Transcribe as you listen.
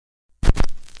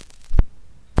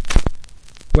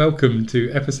Welcome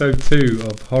to episode 2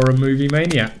 of Horror Movie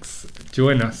Maniacs.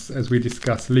 Join us as we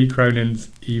discuss Lee Cronin's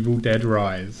Evil Dead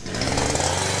Rise.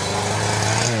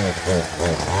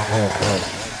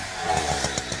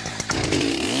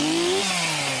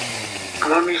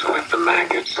 Mummy's with the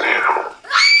maggots now.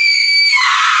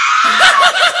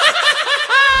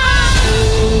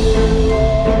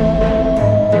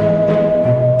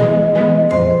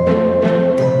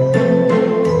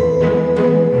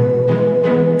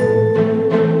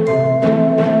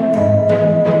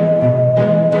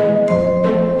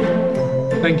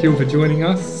 Thank you all for joining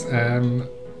us.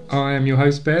 I am your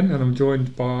host Ben, and I'm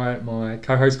joined by my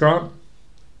co-host Grant.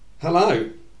 Hello.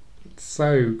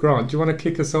 So Grant, do you want to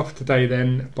kick us off today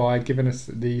then by giving us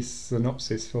the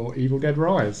synopsis for Evil Dead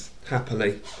Rise?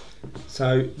 Happily.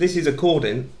 So this is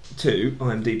according to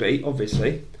IMDb,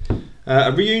 obviously.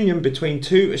 A reunion between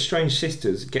two estranged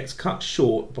sisters gets cut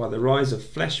short by the rise of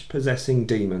flesh-possessing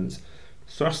demons,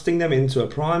 thrusting them into a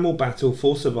primal battle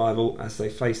for survival as they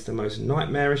face the most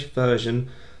nightmarish version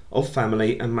of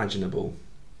family imaginable.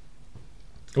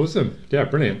 Awesome. Yeah,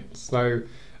 brilliant. So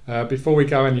before we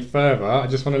go any further, I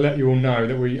just want to let you all know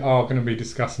that we are going to be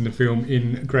discussing the film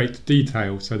in great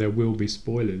detail, so there will be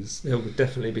spoilers. There will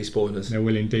definitely be spoilers. There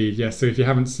will indeed, yes. So if you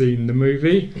haven't seen the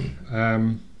movie,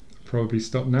 probably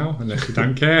stop now, unless you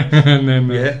don't care. And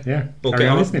then, Or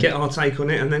get our take on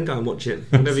it and then go and watch it.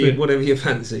 Whatever you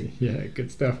fancy. Yeah,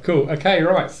 good stuff. Cool. Okay,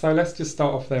 right. So let's just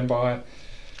start off then by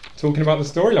talking about the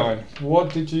storyline.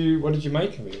 What did you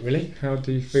make of it, really? How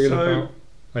do you feel about...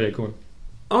 Oh, yeah, go on.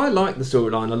 I like the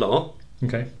storyline a lot.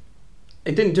 Okay.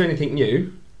 It didn't do anything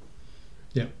new.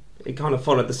 Yeah. It kind of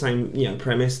followed the same,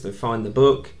 premise. They find the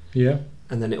book. Yeah.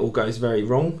 And then it all goes very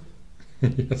wrong.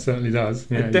 It certainly does.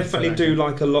 Yeah, I definitely do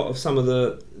like a lot of some of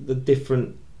the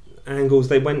different angles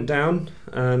they went down.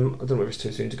 I don't know if it's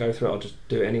too soon to go through it. I'll just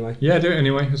do it anyway. Yeah, do it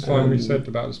anyway. It's fine. We said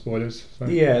about the spoilers. So.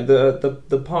 Yeah,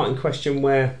 the part in question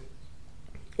where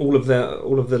all of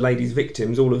the lady's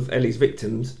victims, all of Ellie's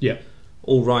victims,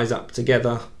 all rise up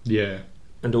together. Yeah.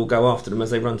 And all go after them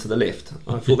as they run to the lift.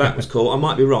 I thought that was cool. I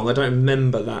might be wrong. I don't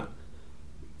remember that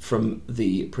from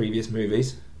the previous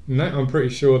movies. No, I'm pretty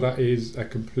sure that is a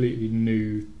completely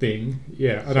new thing.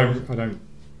 Yeah, I don't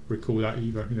recall that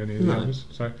either in any of the others.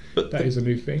 So but that is a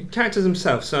new thing. Characters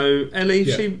themselves. So Ellie,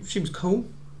 she was cool.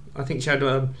 I think she had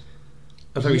a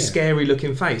very scary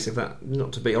looking face, if that,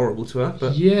 not to be horrible to her,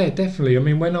 but yeah, definitely. I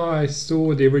mean, when I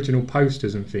saw the original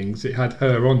posters and things, it had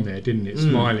her on there, didn't it,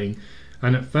 smiling,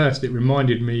 and at first it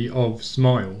reminded me of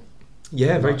Smile.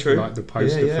 Yeah, very true. Like the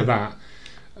poster for that.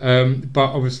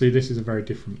 But obviously, this is a very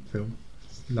different film.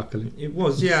 Luckily, it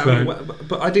was. Yeah, so,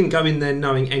 but I didn't go in there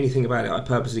knowing anything about it. I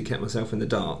purposely kept myself in the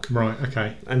dark. Right.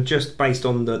 Okay. And just based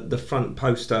on the front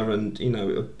poster and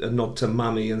a nod to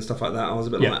Mummy and stuff like that, I was a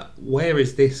bit like, where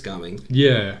is this going?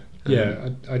 Yeah.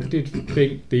 Yeah. I did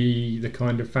think the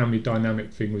kind of family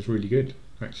dynamic thing was really good.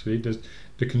 Actually,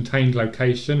 the contained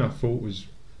location I thought was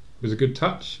a good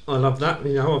touch. I love that.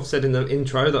 I've said in the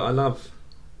intro that I love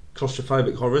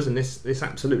claustrophobic horrors, and this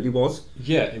absolutely was.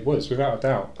 Yeah, it was, without a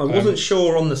doubt. I wasn't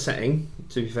sure on the setting,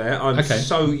 to be fair. I'm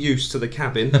so used to the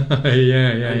cabin.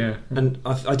 Yeah. And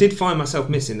I did find myself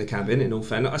missing the cabin, in all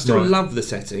fairness. I still love the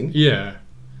setting. Yeah.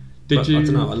 I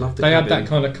don't know, I loved the cabin. They had that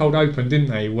kind of cold open, didn't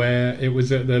they, where it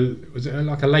was at was it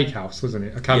like a lake house, wasn't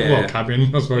it? A cabin,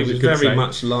 cabin, I suppose it was very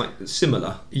much like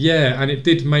similar. Yeah, and it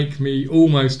did make me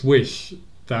almost wish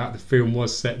that the film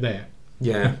was set there.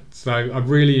 Yeah. So I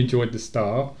really enjoyed the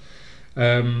start.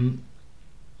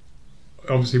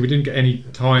 Obviously, we didn't get any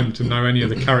time to know any of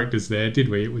the characters there, did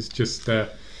we? It was just. I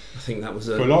think that was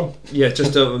full on. Yeah,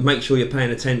 just to make sure you're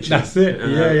paying attention. That's it. I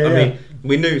mean,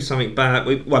 we knew something bad.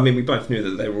 We both knew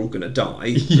that they were all going to die.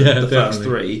 Yeah, the first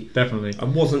three. Definitely. I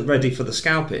wasn't ready for the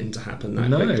scalping to happen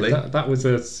that quickly. That was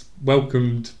a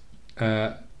welcomed.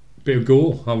 Bit of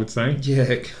gore, I would say.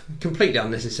 Yeah, completely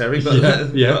unnecessary, but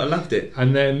I loved it.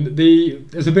 And then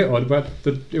it was a bit odd, but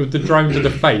it was the drone to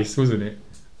the face, wasn't it?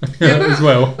 As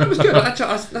well. That was good.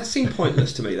 That seemed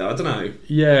pointless to me, though. I don't know.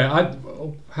 Yeah,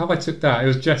 how I took that, it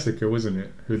was Jessica, wasn't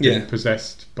it, who'd been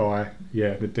possessed by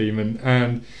the demon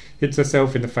and hits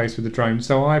herself in the face with the drone.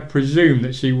 So I presume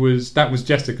that was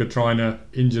Jessica trying to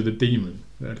injure the demon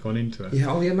that had gone into her.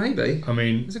 Yeah, maybe. I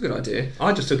mean, it's a good idea.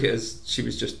 I just took it as she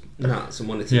was just nuts and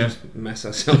wanted to just mess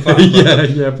herself up.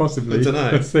 yeah, possibly. I don't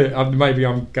know. That's it. Maybe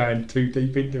I'm going too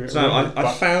deep into it. So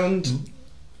I found.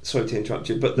 Sorry to interrupt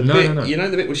you, but the bit, you know,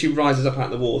 the bit where she rises up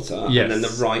out of the water and then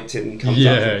the writing comes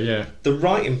up. Yeah. The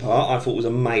writing part I thought was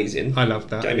amazing. I loved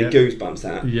that. Gave me goosebumps.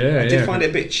 That. Yeah. I did find it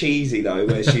a bit cheesy though,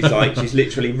 where she's like she's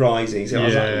literally rising. So I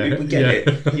was like, we get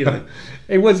it, you know.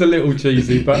 it was a little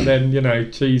cheesy, but then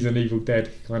cheese and Evil Dead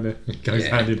kind of goes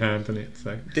hand in hand, doesn't it?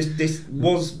 So this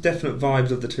was definite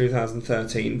vibes of the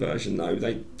 2013 version, though.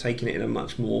 They'd taken it in a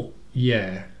much more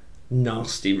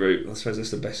nasty route. I suppose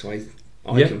that's the best way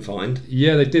I can find.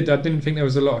 Yeah, they did. I didn't think there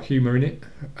was a lot of humour in it.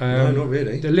 No, not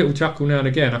really. A little chuckle now and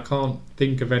again. I can't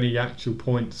think of any actual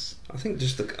points. I think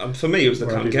just for me it was the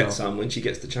 "come get some" when she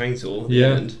gets the chainsaw at the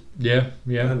end. Yeah.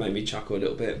 That made me chuckle a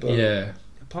little bit. But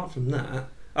apart from that,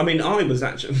 I mean, I was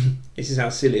actually. This is how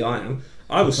silly I am.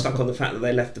 I was stuck on the fact that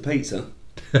they left the pizza.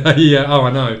 Yeah. Oh,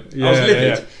 I know. Yeah, I was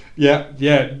livid.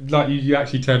 Yeah. Like you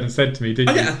actually turned and said to me,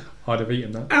 didn't you? I'd have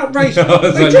eaten that.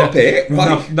 Outrageous. They drop it.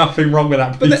 Right? Nothing wrong with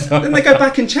that pizza. But then they go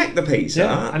back and check the pizza.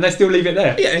 And they still leave it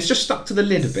there. Yeah, it's just stuck to the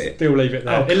lid a bit. Still leave it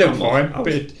there. It looked fine.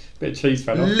 Bit of cheese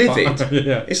fell off. Livid.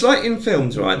 Yeah. It's like in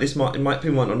films, right? People might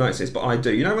not notice this, but I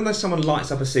do. You know when someone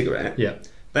lights up a cigarette? Yeah.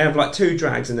 They have like 2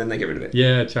 drags and then they get rid of it.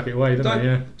 Yeah, chuck it away, don't they?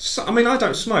 Yeah. So, I mean, I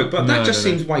don't smoke, but that just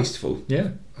seems wasteful. Yeah.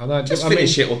 Just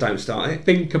finish it or don't start it.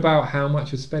 Think about how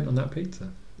much was spent on that pizza.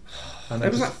 There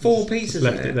was like 4 pieces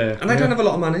left it there. And they don't have a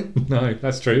lot of money. No,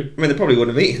 that's true. I mean, they probably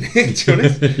wouldn't have eaten it, to be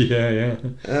honest. Yeah.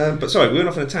 But sorry, we went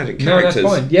off on a tangent. Characters. No,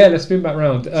 that's fine. Yeah, let's spin back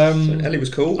round. So Ellie was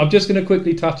cool. I'm just going to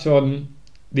quickly touch on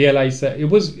the LA set. It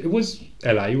was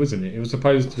LA, wasn't it? It was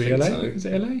supposed to be LA. So. Is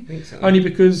it LA? I think so. Only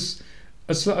because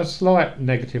a slight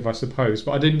negative, I suppose,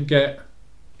 but I didn't get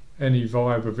any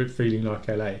vibe of it feeling like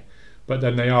LA. But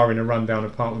then they are in a rundown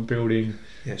apartment building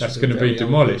that's going to be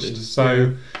demolished.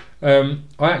 So I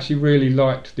actually really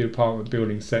liked the apartment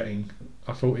building setting.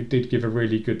 I thought it did give a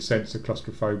really good sense of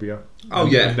claustrophobia.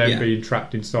 And then being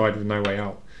trapped inside with no way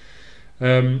out.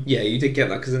 You did get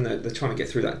that because then they're trying to get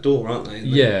through that door, aren't they?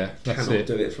 And they cannot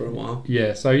do it for a while.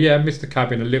 Yeah, so I missed the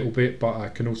cabin a little bit, but I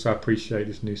can also appreciate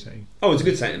this new setting. Oh, it's a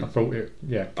good setting. I thought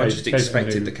I just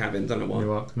expected the cabin, don't know why.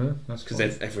 New arc, no, that's because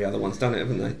every other one's done it,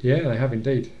 haven't they? Yeah, they have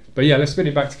indeed. But yeah, let's spin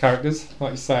it back to characters.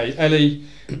 Like you say, Ellie,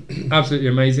 absolutely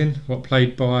amazing.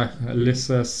 Played by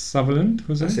Alyssa Sutherland,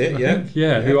 was it? That's it,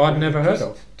 yeah, who I'd never heard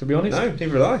of, to be honest. No,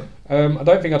 neither had I. I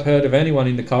don't think I'd heard of anyone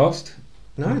in the cast.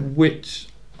 No. Which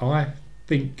I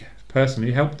think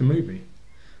personally helped the movie.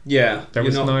 Yeah. There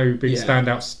was no big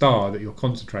standout star that you're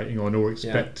concentrating on or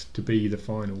expect to be the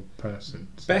final person.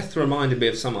 So. Beth reminded me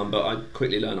of someone, but I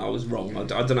quickly learned I was wrong. I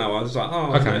don't know. I was like,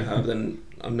 I know her, but then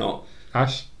I'm not.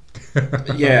 Ash?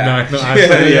 Yeah. No, not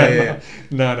Ash.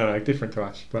 No, different to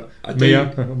Ash. But I Mia,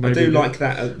 do like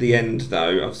that at the end,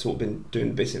 though. I've sort of been doing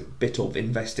a bit of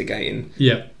investigating.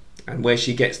 Yeah. And where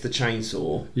she gets the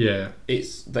chainsaw,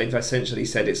 they've essentially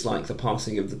said it's like the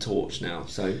passing of the torch now.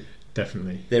 So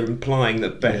definitely, they're implying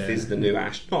that Beth is the new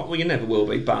Ash. Not well, you never will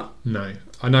be, but no,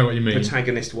 I know what you mean.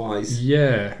 Protagonist-wise,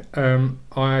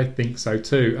 I think so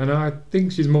too, and I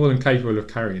think she's more than capable of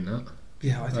carrying that.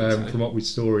 Yeah, I think so. From what we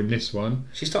saw in this one,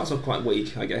 she starts off quite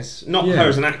weak, I guess. Not her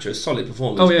as an actress, solid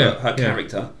performance. But her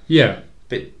character,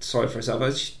 bit sorry for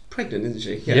herself. She's pregnant, isn't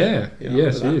she? Yeah, she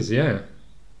is. Yeah.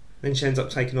 Then she ends up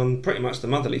taking on pretty much the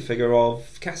motherly figure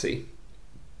of Cassie.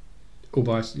 She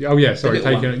does. Yeah, it's her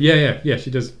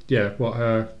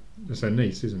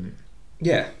niece, isn't it?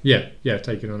 Yeah,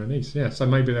 taking on her niece. Yeah, so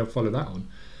maybe they'll follow that on.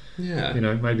 Yeah,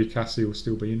 maybe Cassie will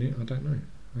still be in it. I don't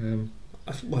know.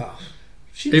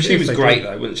 She was great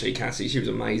though, wasn't she? Cassie, she was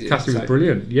amazing. Cassie was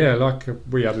brilliant. Yeah, like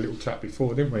we had a little chat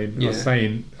before, didn't we? I was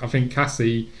saying, I think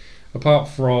Cassie, apart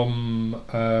from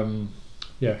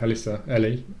Alyssa,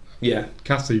 Ellie. Yeah,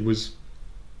 Cassie was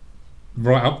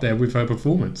right up there with her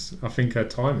performance. I think her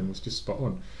timing was just spot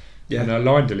on. Yeah, and her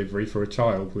line delivery for a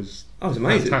child was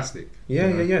amazing, fantastic. Yeah.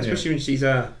 Especially when she's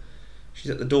at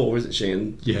the door, isn't she?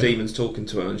 And the demon's talking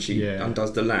to her, and she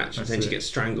undoes the latch, and then she gets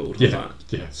strangled.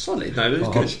 Solid. No, it was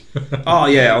good.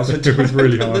 I was. It was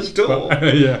really hard. The door.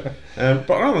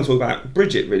 But I want to talk about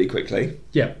Bridget really quickly.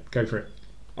 Yeah, go for it.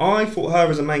 I thought her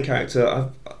as a main character,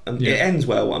 it ends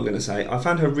well, what I'm going to say. I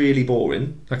found her really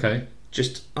boring. Okay.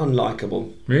 Just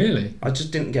unlikable. Really? I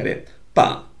just didn't get it.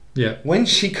 But when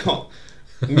she got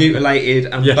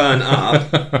mutilated and burnt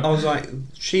up, I was like,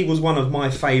 she was one of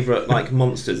my favourite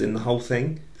monsters in the whole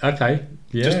thing. Okay.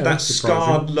 Yeah. Just that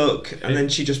scarred look, and then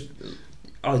she just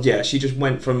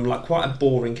went from quite a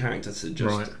boring character to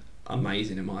just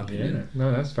amazing in my opinion. Yeah.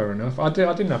 No, that's fair enough. I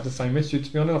didn't have the same issue,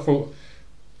 to be honest.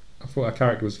 I thought her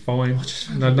character was fine.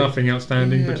 Nothing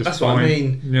outstanding, but just that's fine. What I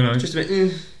mean. Just a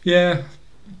bit. Yeah.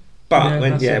 But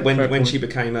when she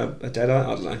became a Deadite,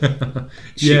 I don't know.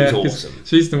 She was awesome.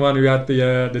 She's the one who had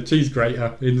the cheese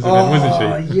grater incident,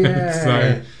 wasn't she?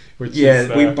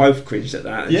 Yeah. We both cringed at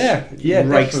that. Yeah.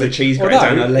 Rakes the cheese grater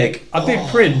down her leg. I did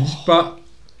cringe, but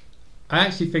I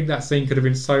actually think that scene could have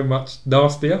been so much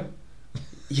nastier.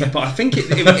 Yeah, but I think it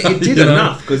did You know?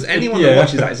 enough, because anyone that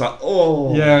watches that is like,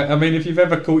 oh. Yeah, I mean, if you've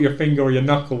ever caught your finger or your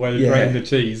knuckle where you're grating the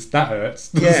cheese, that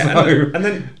hurts. Yeah, So- and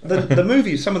then the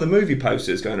movie, some of the movie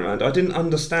posters going around, I didn't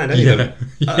understand any of them.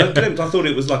 I thought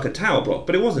it was like a tower block,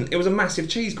 but it wasn't. It was a massive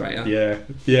cheese grater. yeah.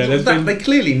 They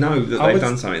clearly know that they've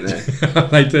done something there.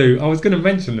 They do. I was going to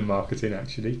mention the marketing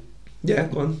actually. Yeah,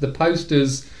 go on. The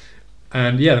posters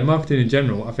and the marketing in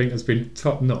general, I think, has been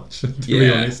top notch. To be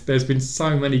Yeah. honest, there's been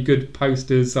so many good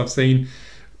posters I've seen.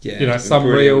 Yeah, You know, it's been some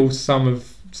brilliant. real,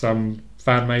 some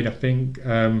fan made. I think.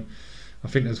 I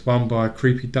think there's one by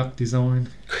Creepy Duck Design,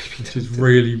 which is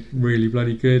really, really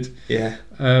bloody good. Yeah.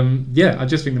 I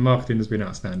just think the marketing has been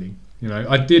outstanding. You know,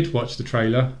 I did watch the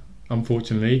trailer,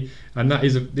 unfortunately, and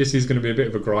this is going to be a bit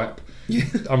of a gripe. Yeah.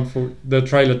 The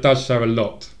trailer does show a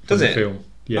lot from Does the it? film.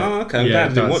 Yeah. Oh, okay. I'm glad I it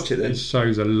didn't does. watch it then. It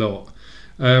shows a lot.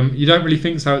 You don't really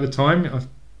think so at the time.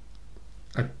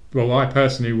 I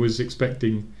personally was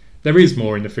expecting. There is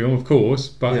more in the film, of course,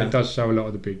 but Yeah. it does show a lot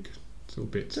of the big sort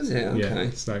of bits. Does it? Okay. Yeah.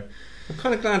 So I'm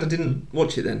kind of glad I didn't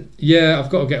watch it then. yeah, I've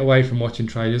got to get away from watching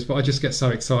trailers, but I just get so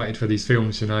excited for these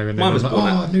films, you know. And then Mine I'm was like, born oh,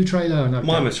 out. new trailer. And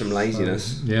Mine was from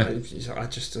laziness. Yeah. I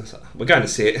just we're going to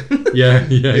see it. Yeah,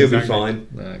 It'll exactly. be fine.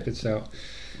 No, good shout.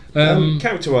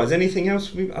 Character-wise, anything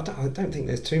else? I don't think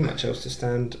there's too much else to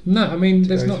stand. No, I mean,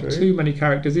 there's go not through. too many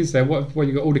characters, is there? Well,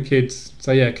 you got all the kids.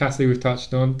 So yeah, Cassie we've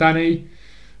touched on. Danny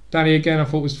again, I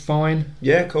thought was fine.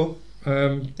 Yeah, cool.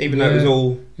 Even though it was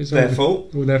all it's their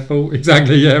fault. All their fault,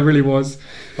 exactly. Yeah, it really was.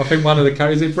 I think one of the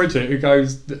characters, is it Bridget,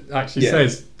 who actually Yeah.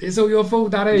 says, "It's all your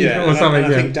fault, Daddy," Yeah, or and something. I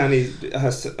think Danny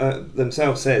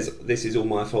themselves says, "This is all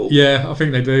my fault." Yeah, I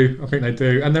think they do,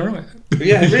 and they're right.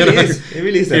 Yeah, it You really know? is. It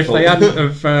really is their If fault. they hadn't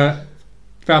have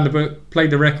found the book, played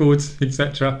the records,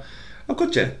 etc., Oh,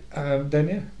 gotcha.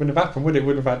 then wouldn't have happened, would it?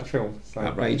 Wouldn't have had the film. So.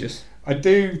 Outrageous. I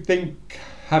do think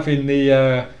having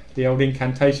the old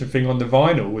incantation thing on the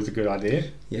vinyl was a good idea.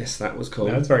 Yes, that was cool.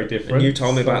 That's very different. And you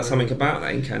told me about So- something about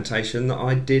that incantation that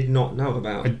I did not know I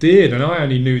about. did, and I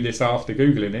only knew this after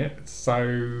googling it. So,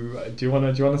 do you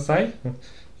want to say?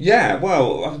 Yeah,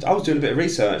 well, I was doing a bit of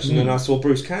research, and then Mm. I saw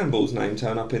Bruce Campbell's name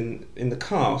turn up in the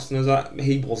cast, and I was like,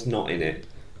 he was not in it.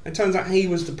 It turns out he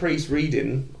was the priest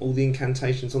reading all the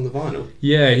incantations on the vinyl.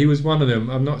 Yeah, he was one of them.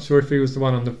 I'm not sure if he was the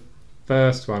one on the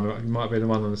first one, or it might be the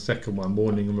one on the second one,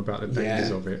 warning them about the dangers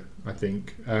Yeah. of it. I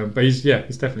think, but he's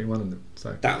definitely one of them.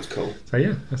 So That was cool.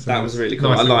 yeah, That was really cool.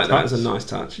 nice I little like that. It touch. was a nice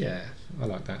touch. Yeah, I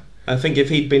like that. I think if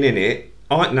he'd been in it,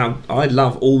 I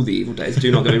love all the Evil Deads,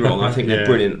 do not get me wrong, I think they're Yeah.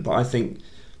 brilliant, but I think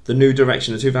the new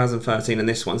direction of 2013 and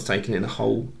this one's taken in a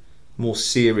whole more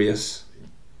serious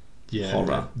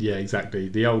horror. Yeah, exactly.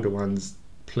 The older ones,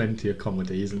 plenty of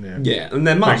comedy, isn't there? Yeah, and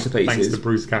they're Thanks masterpieces. to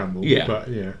Bruce Campbell. Yeah. But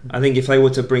yeah, I think if they were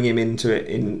to bring him into it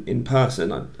in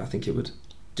person, I think it would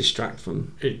distract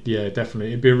from. definitely.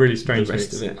 It'd be a really strange The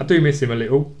rest mix. of it. I do miss him a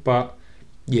little, but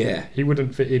Yeah, he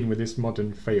wouldn't fit in with this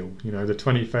modern feel. You know, the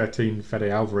 2013 Fede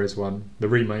Alvarez one, the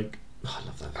remake, oh, I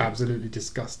love that. absolutely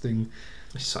disgusting.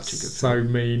 It's such a good So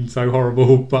film. mean, so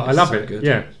horrible, but I It's love so it. good.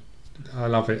 Yeah, I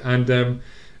love it. And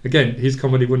again, his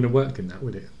comedy wouldn't have worked in that,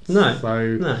 would it? No, So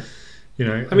no. you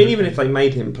know, I mean, even if they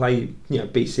made him play,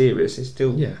 be serious, he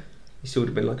still would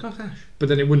have been like, oh, Ash. But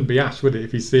then it wouldn't be Ash, would it?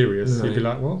 If he's serious, No. he'd be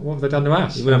like, what have they done to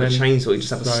Ash? He wouldn't have And a then- chainsaw, he'd just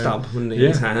have a so- stub, wouldn't he,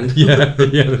 in his hand? yeah,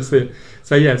 that's it.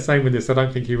 So yeah, same with this. I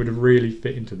don't think he would have really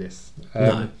fit into this.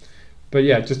 No. But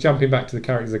yeah, just jumping back to the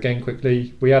characters again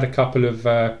quickly, we had a couple of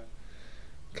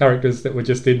characters that were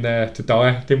just in there to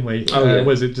die, didn't we? Oh, yeah.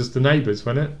 Was it just the neighbours,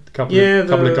 wasn't it? A couple Yeah,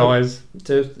 couple of guys.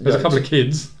 There's a couple of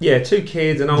kids. Yeah, 2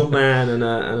 kids, an old man and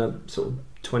a sort of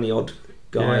 20-odd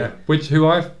guy. Yeah, who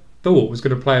I thought was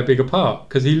going to play a bigger part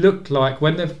because he looked like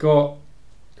when they've got,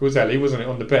 it was Ellie, wasn't it,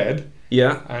 on the bed,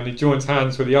 Yeah, and he joins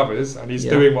hands with the others, and he's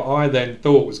Yeah. doing what I then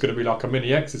thought was going to be like a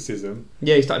mini exorcism,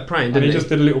 yeah, he started praying, and didn't he he? just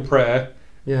did a little prayer,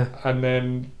 Yeah, and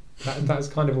then that's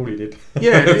kind of all he did.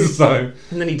 Yeah, So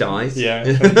and then he dies. Yeah,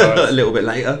 he dies. a little bit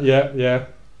later. yeah.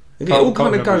 It all Can't kind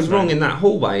of remember goes his wrong name. in that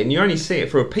hallway, and you only see it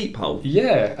through a peephole.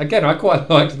 Yeah, again, I quite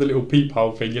liked the little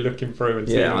peephole thing you're looking through and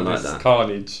seeing Yeah, I all like this that.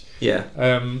 carnage. Yeah.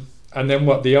 And then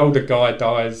the older guy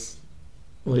dies.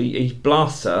 Well, he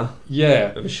blasts her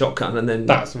Yeah, with a shotgun, and then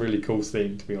that's a really cool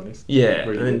scene, to be honest. yeah,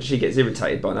 really and then good. she gets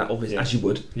irritated by that, obviously, Yeah. as you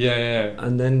would, Yeah.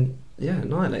 and then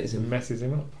annihilates It him. messes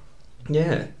him up.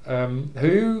 Yeah,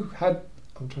 Who had?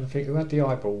 I'm trying to think. Who had the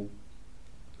eyeball?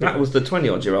 that was the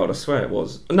 20-odd-year-old. I swear it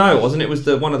was. No, it wasn't. It was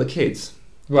one of the kids.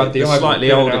 Who had the eyeball slightly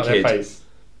bitten older out of their kid. face?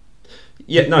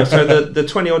 Yeah, no. So the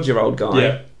 20-odd-year-old guy,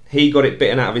 Yeah. he got it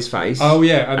bitten out of his face. Oh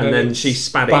yeah, and then she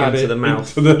spat it into the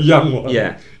mouth. into the young one.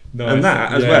 Yeah, Nice. and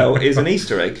that as Yeah. well is an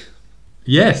Easter egg.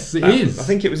 Yes, it is. I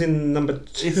think it was in number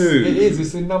 2. It is.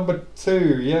 It's in number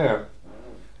 2. Yeah.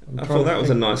 I thought that was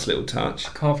a nice little touch.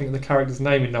 I can't think of the character's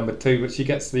name in number 2, but she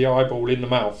gets the eyeball in the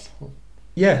mouth.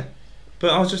 Yeah, but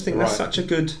I was just thinking that's Right. such a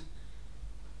good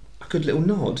little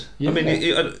nod. Yeah. I mean,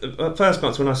 at first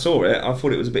glance when I saw it, I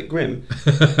thought it was a bit grim.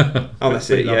 Oh, that's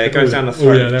it. Pretty Yeah, it lovely. goes down the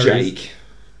throat yeah, of there it is. Jake.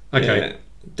 Okay. Yeah.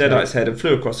 Deadites head and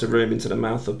flew across the room into the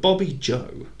mouth of Bobby Joe.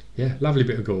 Yeah, lovely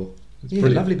bit of gore. It's Yeah,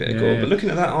 brilliant. lovely bit of Yeah, gore. yeah. But looking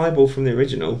at that eyeball from the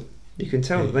original, you can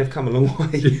tell that they've come a long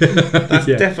way. That's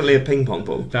Yeah. definitely a ping pong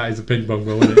ball. That is a ping pong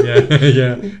ball, isn't it?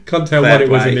 Yeah, yeah. Can't tell Fair what it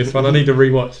was play. in this one. I need to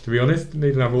rewatch, to be honest.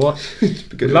 Need another watch.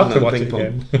 Because I'd love it to was watch another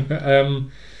it ping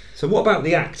again. So what about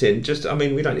the acting?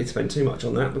 We don't need to spend too much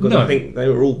on that because No. I think they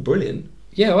were all brilliant.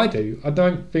 Yeah, I do. I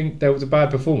don't think there was a bad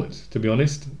performance, to be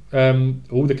honest.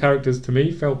 All the characters, to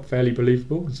me, felt fairly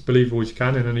believable. As believable as you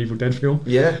can in an Evil Dead film.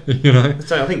 Yeah. You know?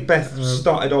 So I think Beth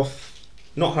started off,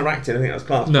 not her acting, I think that was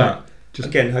class, No, but just-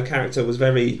 again, her character was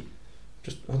very,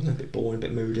 I don't know, a bit boring, a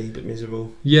bit moody, a bit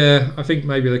miserable. Yeah, I think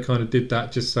maybe they kind of did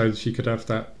that just so she could have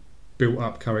that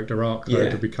built-up character arc though, Yeah.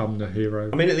 to become the hero.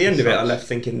 I mean, at the end of it, I Such. left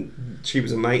thinking she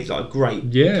was a mate, like a great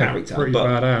Yeah, character. pretty But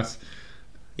badass.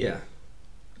 yeah,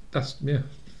 That's,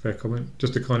 fair comment.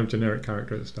 Just a kind of generic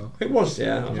character at the start. it was, I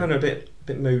Yeah. found her a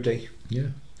bit moody. Yeah,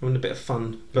 I mean, a bit of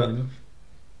fun, fair but enough.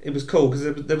 it was cool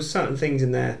because there was certain things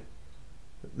in there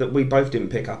that we both didn't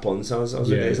pick up on. So I was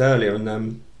looking at Yeah. this earlier,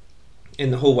 and in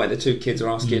the hallway, the two kids are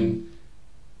asking,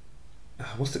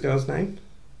 what's the girl's name?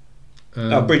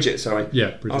 Bridget, sorry.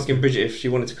 Yeah, Bridget. Asking Bridget if she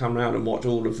wanted to come round and watch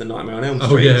all of the Nightmare on Elm Oh,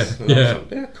 Street. yeah, And I was yeah.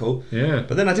 like, yeah, cool. Yeah.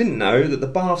 But then I didn't know that the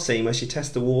bath scene where she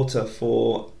tests the water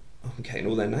for, I'm getting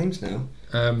all their names now,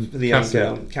 for the young Cassie.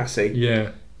 girl, Cassie. Yeah,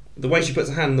 The way she puts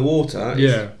her hand in the water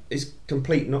yeah. is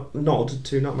complete nod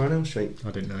to Nightmare on Elm Street.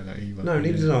 I didn't know that either. No,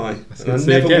 neither did I. That's And I it. See,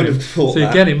 never again, would have thought See,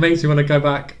 that. again, it makes me want to go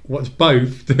back, watch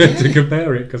both to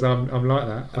compare it, because I'm like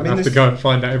that. I I'd mean, have to this- go and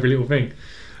find out every little thing.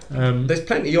 There's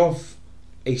plenty of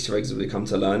Easter eggs that we come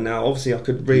to learn. Now, obviously, I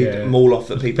could read Yeah. them all off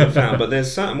that people have found, but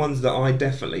there's certain ones that I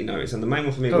definitely noticed, and the main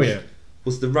one for me Oh, was, yeah.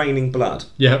 was the raining blood.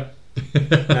 Yeah.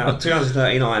 Now,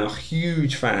 2013, I'm a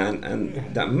huge fan,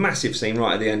 and that massive scene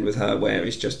right at the end with her where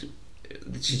it's just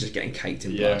she's just getting caked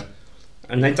in blood. Yeah.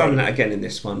 And they've done that again in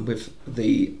this one with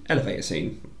the elevator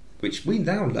scene, which we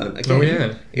now learn again Oh,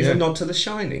 yeah. is Yeah. a nod to The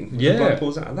Shining. Yeah. The blood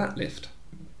pours out of that lift.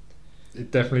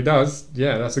 It definitely does.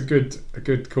 Yeah, that's a good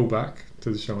callback to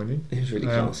The Shining. It was really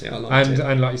classy. I liked it.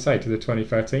 And like you say, to the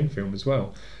 2013 film as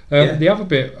well. Yeah. The other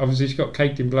bit, obviously, she got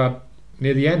caked in blood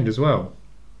near the end as well,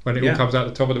 when it Yeah. all comes out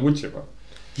the top of the wood chipper.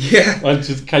 Yeah. And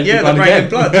just caked Yeah, in blood the again. rain of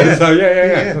blood, yeah. So yeah.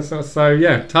 Yeah.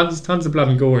 So tons of blood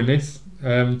and gore in this,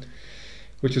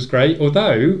 which was great.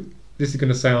 Although this is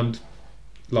going to sound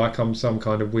like I'm some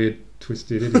kind of weird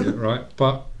twisted idiot, right?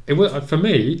 But it was, for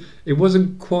me, it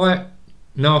wasn't quite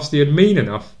nasty and mean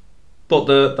enough. But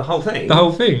the whole thing. The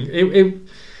whole thing. It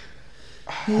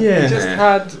yeah. just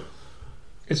had.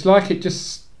 It's like it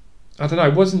just. I don't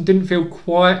know. Didn't feel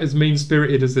quite as mean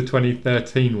spirited as the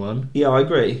 2013 one. Yeah, I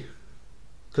agree.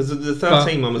 Because the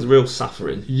 13 one was real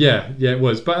suffering. Yeah, it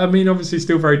was. But I mean, obviously,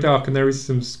 still very dark, and there is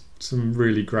some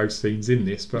really gross scenes in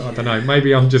this. But I don't know.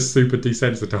 Maybe I'm just super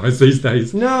desensitized these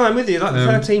days. No, I'm with you. Like the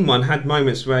 13 one had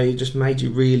moments where it just made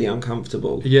you really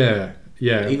uncomfortable. Yeah.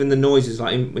 Even the noises,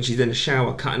 like when she's in the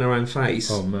shower cutting her own face.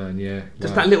 Oh man, yeah.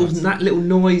 Just Wow, that little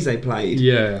noise they played.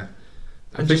 Yeah.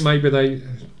 I And think just- maybe they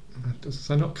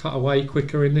not cut away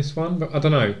quicker in this one, but I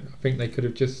don't know. I think they could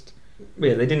have just.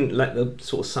 Yeah, they didn't let the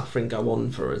sort of suffering go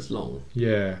on for as long.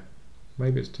 Yeah.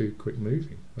 Maybe it's too quick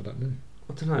moving. I don't know.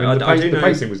 I don't know. I mean, I do the know.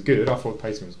 pacing was good. I thought the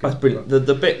pacing was good. That's brilliant.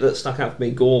 The bit that stuck out for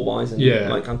me, gore-wise and Yeah.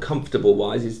 like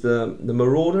uncomfortable-wise, is the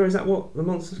Marauder. Is that what the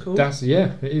monster's called? It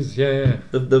is. Yeah.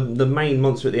 the main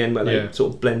monster at the end where they Yeah.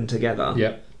 sort of blend together.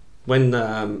 Yeah. When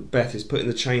Beth is putting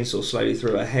the chainsaw slowly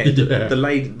through her head, Yeah.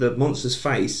 the monster's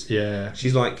face, Yeah.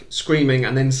 she's like screaming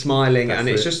and then smiling, That's and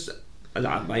it's it. just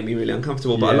that made me really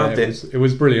uncomfortable. But I Yeah, loved it. It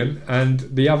was brilliant. And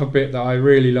the other bit that I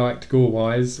really liked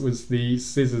gore-wise was the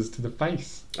scissors to the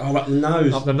face. Oh, up the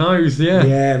nose. Up the nose, yeah.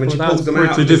 Yeah, when she Well, pulls that's them out,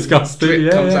 pretty and the disgusting. drip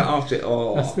Yeah, comes yeah. out after it.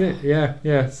 Oh, That's it.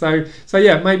 Yeah. So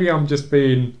yeah, maybe I'm just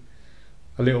being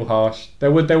a little harsh.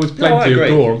 There was I plenty of agree.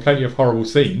 gore and plenty of horrible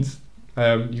scenes.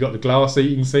 You got the glass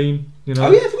eating scene, you know.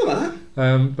 Oh yeah, I forgot about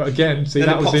that. But again, see Then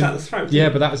that it was pops in out the throat. yeah,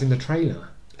 but that was in the trailer.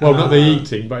 Well, not the Ah.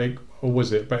 eating, or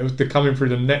was it? But it was the coming through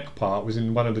the neck part was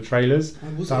in one of the trailers.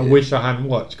 Oh, was that I it? wish I hadn't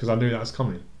watched because I knew that was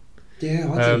coming.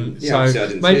 Yeah, I didn't. Yeah, So obviously I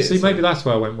didn't maybe see it, so maybe that's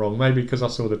where I went wrong. Maybe because I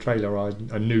saw the trailer,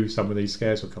 I knew some of these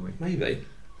scares were coming. maybe.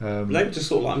 Um, They were just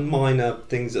sort of like minor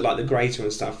things that, like the grater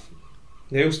and stuff.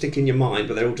 They all stick in your mind,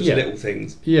 but they're all just Yeah. little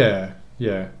things. yeah.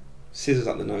 Scissors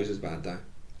up the nose is bad though.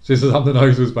 Scissors Up the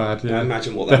Nose was bad. Yeah, I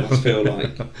imagine what that must feel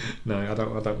like. No, I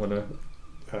don't want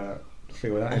to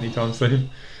feel that anytime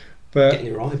soon. But Getting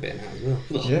your eye bitten out as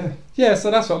well. yeah. So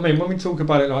that's what I mean. When we talk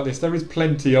about it like this, there is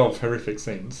plenty of horrific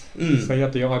scenes. So you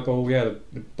had the eyeball, the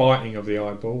biting of the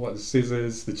eyeball, the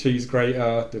scissors, the cheese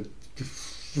grater,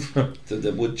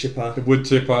 the wood chipper, the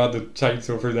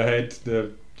chainsaw through the head,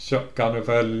 the shotgun of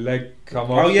her leg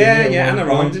come off. Oh yeah, and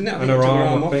her arm, didn't it? And her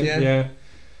arm, I think.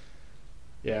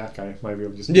 Yeah, okay, maybe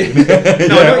I'm just... No, I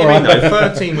know what you mean though.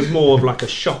 13 was more of like a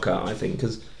shocker, I think,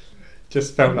 because...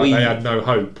 Just felt like they had no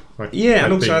hope.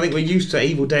 And also I think we're used to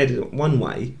Evil Dead one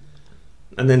way,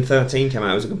 and then 13 came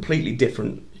out, it was a completely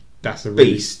different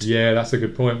beast. Yeah, that's a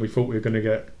good point. We thought we were going to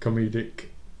get comedic...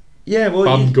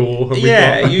 fun gore.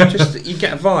 You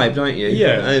get a vibe, don't you?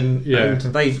 And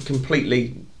they've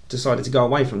completely decided to go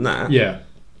away from that. Yeah.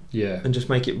 And just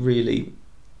make it really...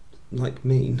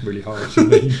 mean. Really harsh and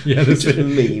mean. Yeah, that's just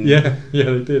mean. Yeah,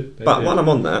 they did. But while I'm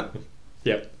on that,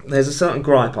 there's a certain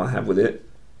gripe I have with it,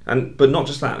 but not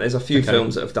just that. There's a few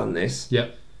films that have done this.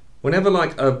 Yep. Whenever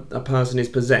a person is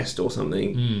possessed or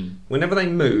something, whenever they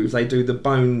move, they do the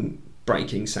bone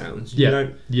breaking sounds. Yeah.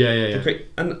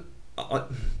 And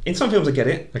in some films I get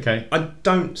it. Okay. I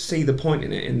don't see the point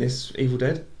in it in this Evil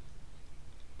Dead.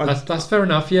 That's fair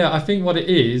enough. Yeah, I think what it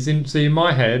is, in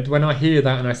my head, when I hear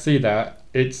that and I see that,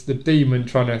 it's the demon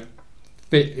trying to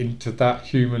fit into that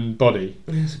human body.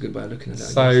 Yeah, that's a good way of looking at it.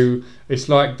 So it's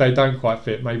like they don't quite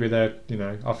fit. Maybe they're,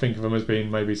 I think of them as being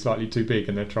maybe slightly too big,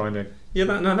 and they're trying to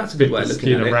that's a good way of looking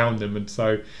at it. Skin around them, and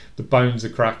so the bones are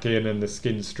cracking and the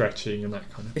skin's stretching and that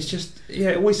kind of. It's just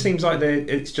it always seems like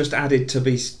it's just added to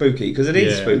be spooky, because it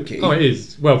is spooky. Oh, it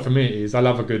is. Well, for me, it is. I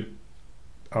love a good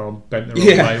arm bent the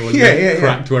wrong way or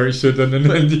cracked where it shouldn't, and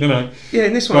Yeah,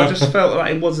 in this one, I just felt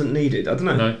like it wasn't needed. I don't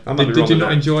know. No. Did you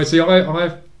not enjoy? See,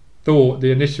 I thought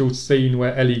the initial scene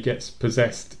where Ellie gets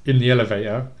possessed in the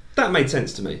elevator. That made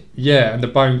sense to me. Yeah, and the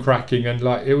bone cracking and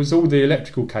it was all the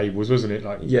electrical cables, wasn't it?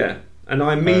 And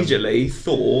I immediately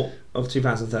thought of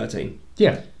 2013.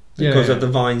 Yeah. Because of the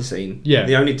Vine scene. Yeah.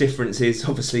 The only difference is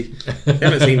obviously you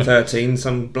haven't seen 13.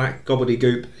 Some black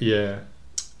gobbledygook. Yeah.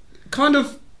 Kind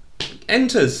of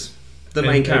enters the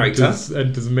main character.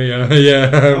 Enters Mia. Yeah.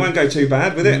 I won't go too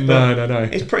bad with it. No.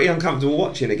 It's pretty uncomfortable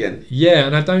watching again. Yeah,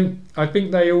 and I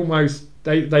think they almost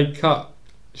they cut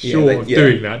short of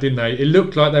doing that, didn't they? It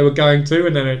looked like they were going to,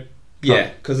 and then it.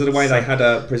 Because of the way they had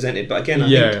her presented. But again, I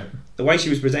think the way she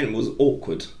was presented was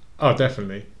awkward. Oh,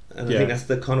 definitely. And I think that's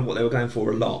the kind of what they were going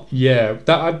for a lot. Yeah,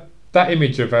 that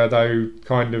image of her though,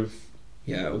 kind of.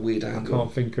 Yeah, a weird angle. I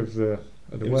can't think of the.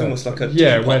 It was almost like a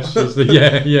where she's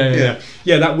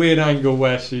that weird angle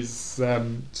where she's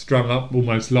strung up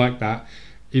almost like that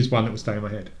is one that will stay in my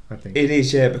head, I think. It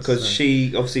is, because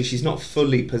she's not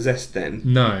fully possessed then.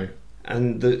 No.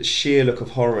 And the sheer look of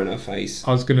horror in her face.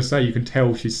 I was going to say, you can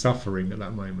tell she's suffering at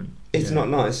that moment. It's not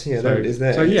nice. There it is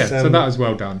there. So so that was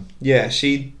well done. Yeah,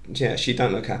 she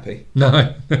don't look happy.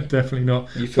 No, definitely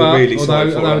not. You feel really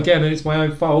sorry for her. Although again, it's my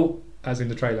own fault, as in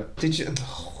the trailer. Did you?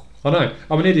 I know.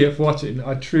 I'm an idiot for watching.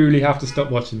 I truly have to stop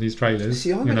watching these trailers.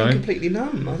 See, I'm completely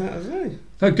numb. I don't know.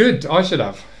 Oh, good. I should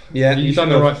have. Yeah, you've done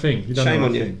the right thing. Shame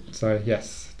on you. So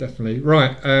yes, definitely.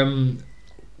 Right.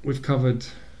 We've covered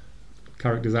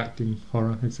characters acting,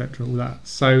 horror, etc. All that.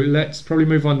 So let's probably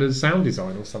move on to the sound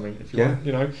design or something. If you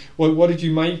want. What did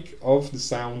you make of the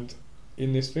sound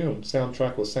in this film?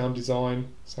 Soundtrack or sound design,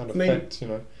 sound effects?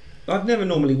 I've never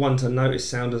normally one to notice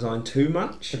sound design too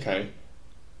much. Okay.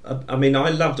 I mean, I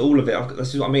loved all of it.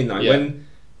 That's what I mean, though. Yeah.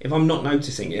 If I'm not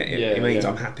noticing it, it means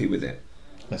I'm happy with it.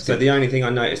 That's so good. The only thing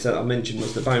I noticed that I mentioned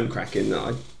was the bone cracking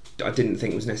that I didn't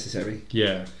think was necessary.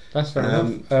 Yeah, that's fair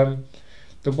enough.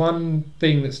 The one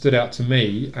thing that stood out to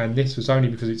me, and this was only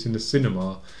because it's in the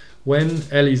cinema, when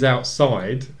Ellie's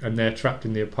outside and they're trapped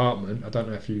in the apartment. I don't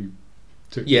know if you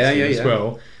took this as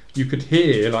well. You could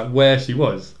hear where she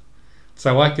was.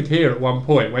 So I could hear at one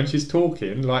point when she's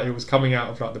talking, it was coming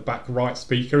out of the back right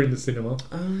speaker in the cinema.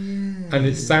 Oh yeah. And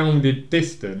it sounded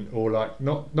distant or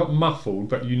not muffled,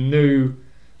 but you knew,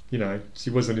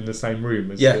 she wasn't in the same room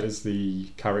as the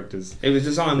characters. It was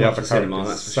designed well for cinema,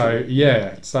 that's for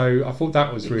sure. So I thought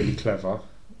that was really clever.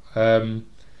 Sound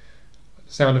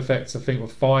effects I think were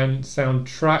fine.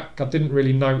 Soundtrack I didn't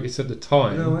really notice at the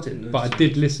time. No, I didn't notice. But I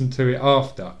did listen to it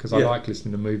after because I like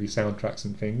listening to movie soundtracks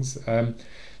and things.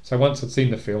 So once I'd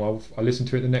seen the film, I listened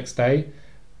to it the next day,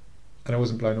 and I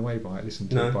wasn't blown away by it. I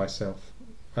listened to it by itself.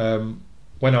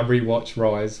 When I rewatch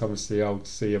Rise, obviously I'll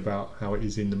see about how it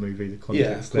is in the movie, the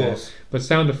context there. Course. But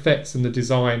sound effects and the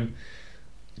design,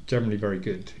 generally very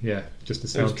good. Yeah, just the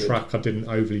soundtrack I didn't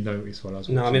overly notice while I was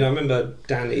watching. No, I mean I remember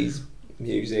Danny's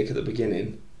music at the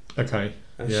beginning. Okay.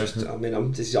 It's just, I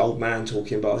mean, this is old man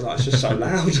talking, but I was like, it's just so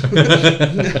loud.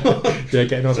 Yeah,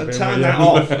 getting on So a bit. turn that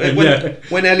off.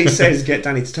 When Ellie says, get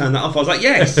Danny to turn that off, I was like,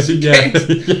 yes, get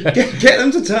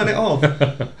them to turn it off.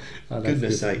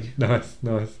 Goodness sake. Nice.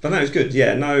 But no, it was good.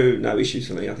 Yeah, no issues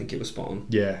for me. I think it was spot on.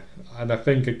 Yeah, and I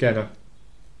think, again, I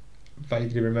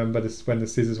vaguely remember this when the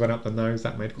scissors went up the nose,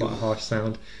 that made quite a harsh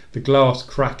sound. The glass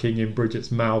cracking in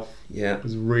Bridget's mouth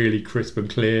was really crisp and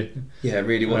clear. Yeah,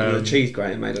 really well. The cheese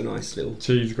grater made a nice little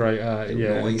cheese grater.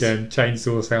 noise. Again,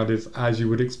 chainsaw sound is as you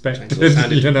would expect. Chainsaw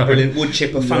sounded brilliant. Wood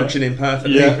chipper functioning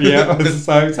perfectly. Yeah.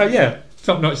 So yeah,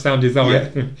 top-notch sound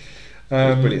design.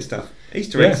 Brilliant stuff.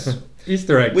 Easter eggs.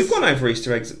 Easter eggs. We've gone over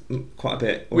Easter eggs quite a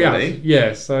bit already. We have,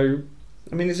 yeah. So,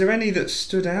 I mean, is there any that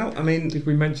stood out? I mean, did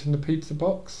we mention the pizza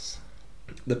box?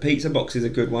 The pizza box is a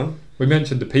good one. We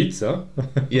mentioned the pizza.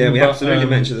 Yeah, we absolutely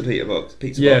mentioned the pizza box.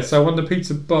 Box. So on the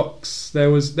pizza box, there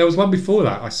was one before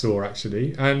that I saw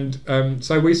actually, and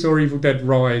so we saw Evil Dead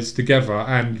Rise together,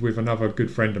 and with another good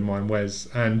friend of mine, Wes.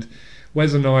 And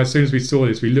Wes and I, as soon as we saw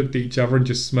this, we looked at each other and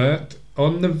just smirked.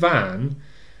 On the van,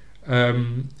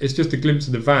 it's just a glimpse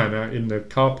of the van out in the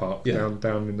car park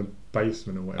down in the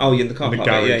basement or whatever. Oh, in the car park,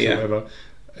 garage or whatever.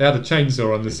 It had a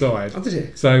chainsaw on the side. Oh, did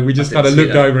it? So we just kind of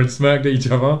looked over and smirked at each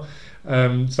other.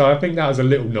 So I think that was a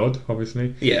little nod,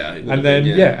 obviously. Yeah. And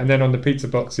then on the pizza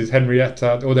boxes,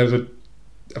 Henrietta, or there was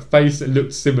a face that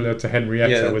looked similar to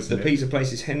Henrietta, wasn't it? The pizza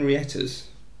place is Henrietta's.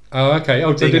 Oh, okay.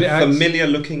 Oh, so did it a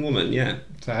familiar-looking woman, yeah.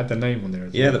 So it had the name on there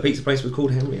as well. Yeah, the pizza place was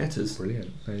called Henrietta's.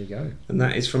 Brilliant. There you go. And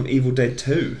that is from Evil Dead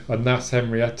 2. And that's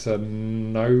Henrietta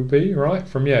Noby, right?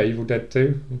 From, Evil Dead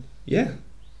 2. Yeah.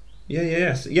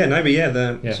 Yeah,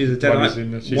 Noby, she's the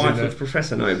Deadite wife of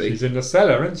Professor Noby. She's in the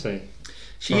cellar, isn't she?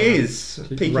 She is.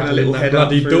 Peeking her little head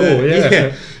up through door,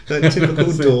 yeah. The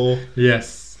typical door.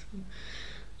 Yes.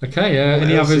 Okay,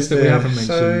 any others that we haven't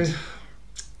mentioned? So,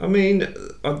 I mean,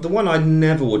 the one I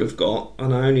never would have got,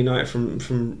 and I only know it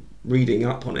from reading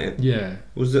up on it,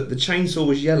 was that the chainsaw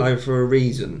was yellow for a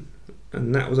reason,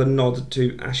 and that was a nod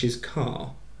to Ash's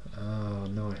car. Oh,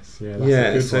 nice. Yeah, that's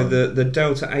a good so one. the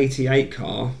Delta 88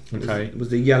 car was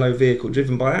the yellow vehicle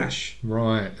driven by Ash.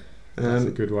 Right. That's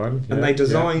a good one. And they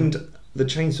designed the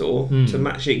chainsaw to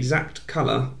match the exact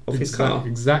colour of his car.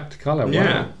 Exact colour, wow.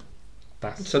 Yeah.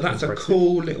 That's impressive. A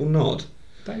cool little nod.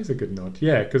 That is a good nod,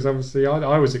 yeah, because obviously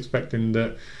I was expecting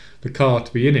the car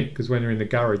to be in it, because when you're in the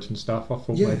garage and stuff, I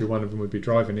thought maybe one of them would be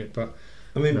driving it, but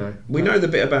I mean, we know the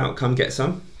bit about come get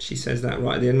some. She says that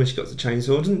right at the end when she got the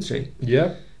chainsaw, doesn't she?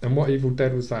 Yeah. And what Evil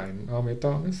Dead was that in? Army of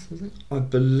Darkness, was it? I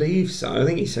believe so. I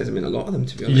think he says them in a lot of them,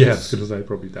 to be honest. Yeah, I was going to say,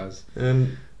 probably does.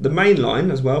 The main line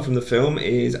as well from the film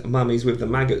is "Mummies with the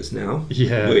maggots now,"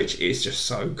 which is just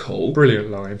so cool.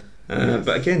 Brilliant line.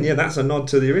 But again, that's a nod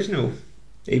to the original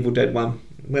Evil Dead one,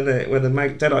 where the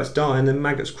Deadites die and then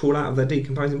maggots crawl out of their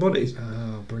decomposing bodies.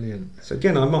 Oh, brilliant! So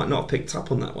again, I might not have picked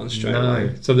up on that one straight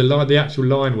away. So the actual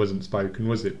line wasn't spoken,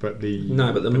 was it? But the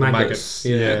maggots.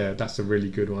 Yeah, that's a really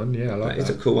good one. Yeah, I like that. It's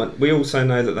a cool one. We also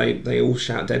know that they all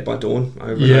shout "Dead by Dawn"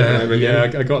 over and over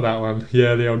again. Yeah, I got that one.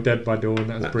 Yeah, the old "Dead by Dawn."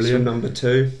 That's brilliant. From number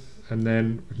 2. And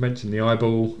then we've mentioned the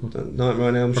eyeball. Nightmare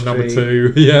on Elm Street. From number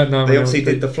 2. Yeah, Nightmare They obviously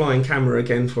did the flying camera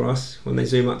again for us when they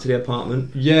zoom up to the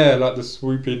apartment. Yeah, like the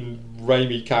swooping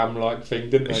Raimi cam like thing,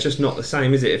 didn't they? It's just not the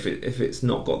same, is it? If it's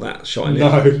not got that shot in it.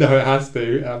 No, it has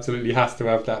to. It absolutely has to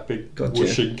have that big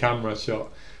whooshing camera shot.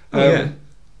 That's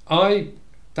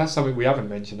something we haven't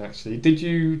mentioned actually. Did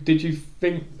you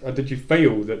think, or did you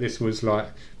feel that this was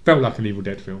felt like an Evil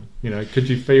Dead film? You know, could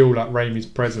you feel like Raimi's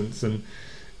presence and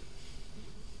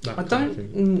I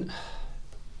don't.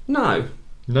 No.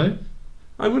 No?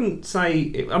 I wouldn't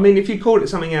say. I mean, if you called it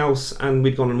something else and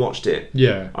we'd gone and watched it,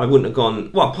 I wouldn't have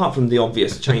gone. Well, apart from the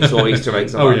obvious chainsaw Easter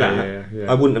eggs I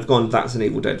wouldn't have gone. That's an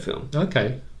Evil Dead film.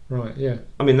 Okay, right, yeah.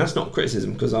 I mean, that's not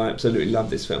criticism because I absolutely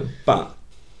love this film, but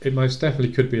it most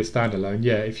definitely could be a standalone.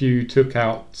 Yeah, if you took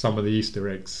out some of the Easter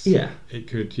eggs, it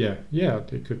could. Yeah,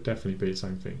 it could definitely be its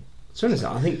own thing. So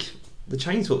I think the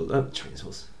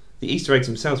chainsaws, the Easter eggs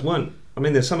themselves weren't. I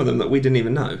mean, there's some of them that we didn't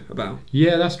even know about.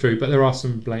 Yeah, that's true, but there are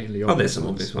some blatantly obvious there's some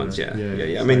obvious ones, yeah.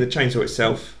 I mean, the chainsaw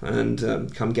itself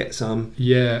and come get some.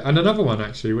 Yeah, and another one,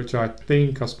 actually, which I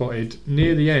think I spotted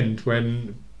near the end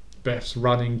when Beth's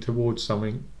running towards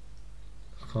something.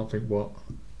 I can't think what.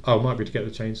 Oh, it might be to get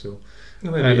the chainsaw.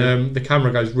 Oh, maybe, and the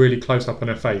camera goes really close up on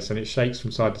her face and it shakes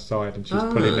from side to side and she's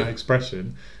pulling that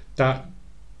expression. That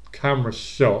camera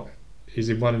shot is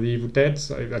in one of the Evil Dead.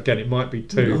 So again, it might be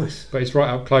 2, but it's right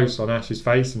up close on Ash's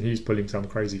face and he's pulling some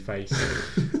crazy face.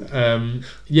 A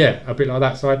bit like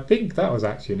that. So I think that was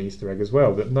actually an Easter egg as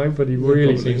well, that nobody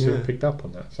really seems to have picked up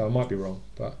on that. So I might be wrong,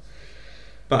 but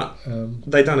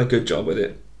they done a good job with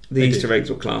it. the They Easter did. eggs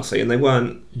were classy, and they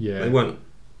weren't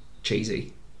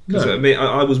cheesy. Because No. I mean,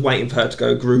 I was waiting for her to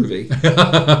go groovy. You know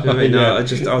what I mean? Yeah. I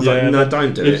was like, no,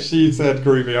 don't do If it. she said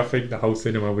groovy, I think the whole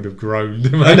cinema would have groaned. To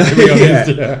be I know,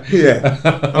 honest, yeah.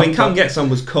 I mean, Come Get Some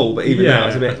was cool, but even that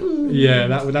was a bit. Yeah,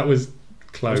 that was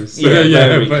close. Yeah,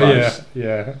 very but close.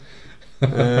 yeah.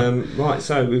 Right,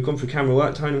 so we've gone through camera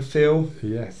work, tone and feel.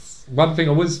 Yes. One thing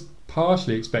I was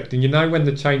partially expecting, when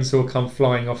the chainsaw come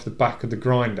flying off the back of the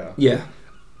grinder, Yeah.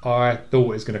 I thought it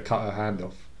was going to cut her hand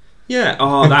off. Yeah.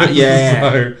 Oh, that. Yeah.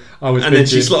 So I was And then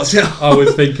she slots it off. I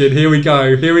was thinking, here we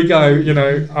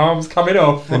go, arms coming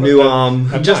off. A new arm,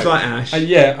 And just no. like Ash.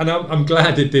 And I'm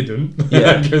glad it didn't.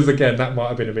 Yeah. Because again, that might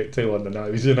have been a bit too on the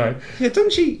nose, Yeah,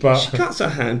 doesn't she? But- She cuts her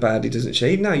hand badly, doesn't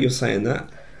she? Now you're saying that.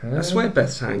 I swear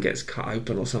Beth's hand gets cut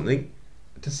open or something.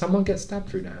 Does someone get stabbed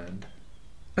through the hand?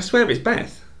 I swear it's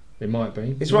Beth. It might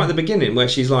be. It's right at the beginning where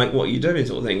she's like, "What are you doing?"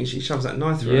 sort of thing. And she shoves that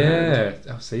knife through her hand.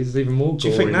 Yeah. Oh, see, there's even more. Do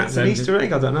you gore think in that's it an than- Easter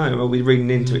egg? I don't know. Are we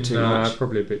reading into it too much?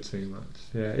 Probably a bit too much.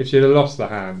 Yeah. If she'd have lost the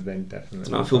hand, then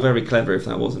definitely. I feel very clever if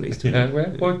that was an Easter egg.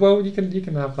 Yeah. Well, you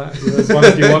can have that as one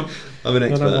if you want. I'm an I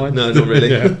don't expert. mind. No, not really.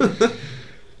 Yeah.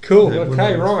 Cool. Yeah,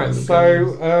 Okay. well, Right. that's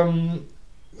So,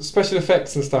 special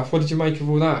effects and stuff. What did you make of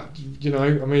all that?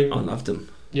 I mean, I loved them.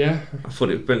 yeah. I thought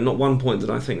it, but not one point did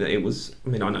I think that it was. I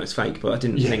mean, I know it's fake, but I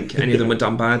didn't Yeah. think any of them were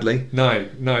done badly. No,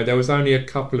 there was only a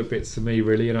couple of bits to me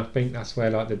really, and I think that's where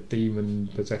like the demon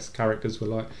possessed characters were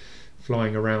like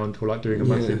flying around or like doing a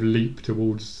Yeah. massive leap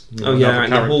towards. Oh yeah, another in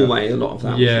the character. hallway, a lot of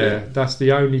that. Yeah, Was, that's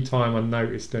the only time I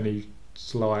noticed any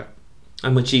slight.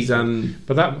 and when she's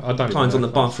But that I don't. climbs even on know the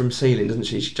if bathroom ceiling, doesn't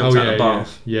she? She jumps oh, out yeah, of the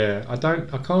bath. Yeah,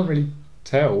 I can't really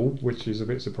tell, which is a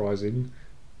bit surprising,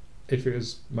 if it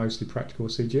was mostly practical or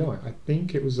CGI. I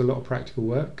think it was a lot of practical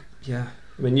work. Yeah.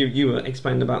 I mean, you were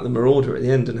explaining about the Marauder at the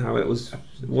end and how it wasn't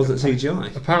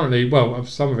CGI, Apparently, well,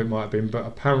 some of it might have been, but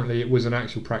apparently it was an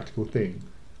actual practical thing.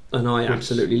 and I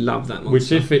absolutely love that monster.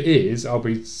 Which, if it is, I'll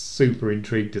be super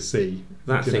intrigued to see.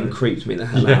 that you thing know. creeped me the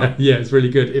hell Yeah, out. yeah, it's really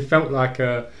good. It felt like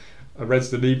a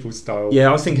Resident Evil style. Yeah,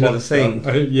 I was thinking of the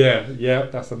monster. Thing. Yeah,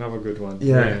 that's another good one.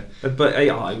 Yeah, but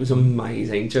it was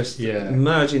amazing. Just Yeah.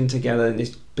 merging together in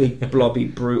this big, blobby,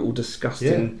 brutal,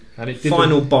 disgusting And it didn't,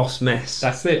 final boss mess.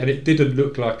 That's it, and it didn't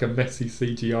look like a messy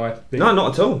CGI thing. No,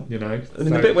 not at all. You know, I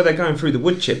mean, the bit where they're going through the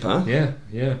wood chipper,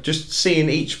 yeah, just seeing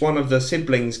each one of the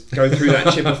siblings go through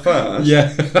that chipper first.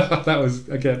 yeah. That was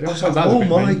again. I was like, that was a oh bit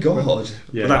my mental, but god!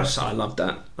 Yeah. But I loved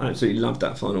that. I absolutely loved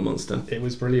that final monster. it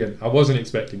was brilliant. I wasn't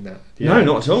expecting that. No,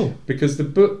 not at all. Because the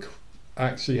book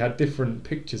actually had different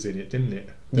pictures in it, didn't it?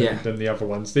 Than the other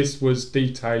ones. This was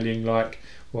detailing like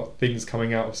what things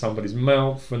coming out of somebody's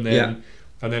mouth, and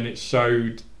then it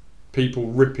showed people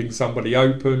ripping somebody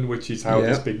open, which is how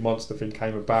this big monster thing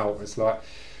came about. It's like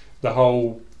the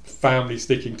whole family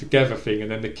sticking together thing, and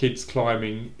then the kids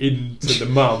climbing into the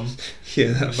mum Yeah,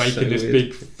 that and was making so this weird.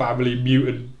 big family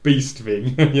mutant beast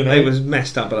thing. You know, It was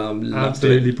messed up, but I loved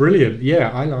absolutely it. brilliant.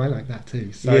 Yeah, I like that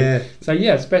too. So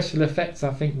Yeah. special effects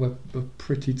I think were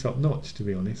pretty top notch, to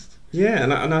be honest. Yeah,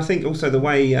 and I think also the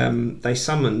way they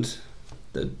summoned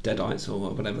the Deadites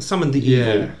or whatever, summoned the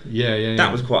evil. Yeah.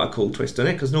 That was quite a cool twist on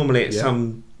it, because normally it's Yeah.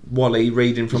 some Wally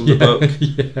reading from the book.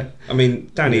 Yeah, I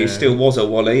mean, Danny Yeah. still was a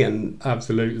Wally and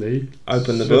absolutely.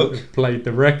 opened the Should book. have played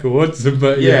the records,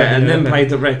 but and then played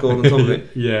the record on top of it.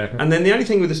 Yeah, And then the only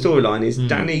thing with the storyline is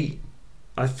Danny,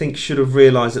 I think, should have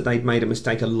realised that they'd made a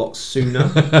mistake a lot sooner.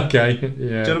 Do okay, yeah. you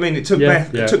know what I mean? It took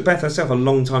Beth. It took Beth herself a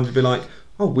long time to be like,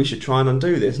 "Oh, we should try and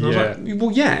undo this." And I was like,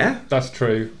 "Well, yeah." That's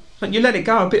true. Like, you let it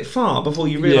go a bit far before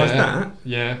you realise that.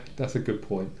 Yeah, that's a good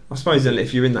point. I suppose then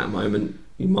if you're in that moment,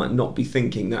 you might not be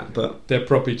thinking that, but They're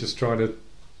probably just trying to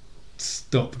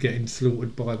stop getting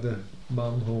slaughtered by the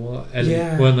mum or what. Ellie,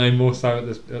 Yeah. weren't they more so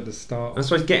at the start? I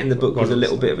suppose getting the book was a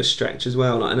little Honestly. bit of a stretch as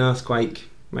well. Like an earthquake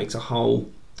makes a hole.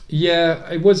 Yeah,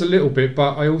 it was a little bit,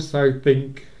 but I also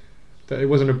think that it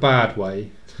wasn't a bad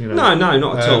way. You know, No,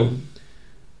 not at all.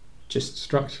 Just,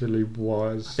 structurally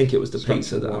wise. I think it was the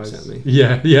pizza that structure-wise. upset me.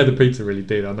 Yeah, the pizza really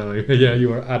did. I know. Yeah, you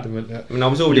were adamant that. I mean, I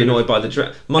was already annoyed by the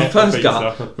drink. My Ate the first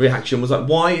pizza. gut reaction was like,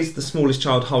 why is the smallest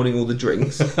child holding all the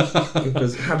drinks?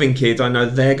 Because having kids, I know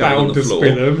they're going on Bound the to floor.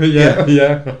 spill them.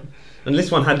 Yeah. And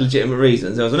this one had legitimate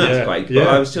reasons. There was an Yeah, earthquake, but yeah,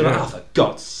 I was still like, yeah. oh, for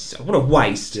God's sake, what a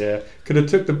waste. Yeah. Could have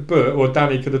took the book, or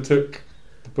Danny could have took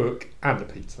the book and the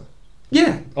pizza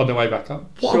Yeah, on the way back up.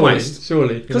 What a waste.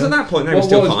 Surely. because at that point they were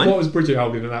still fine. What was Bridget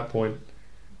holding at that point?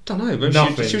 don't know, but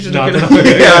Nothing. she was just No, looking I after. don't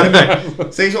know. Yeah, I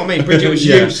know. See what I mean? Bridget was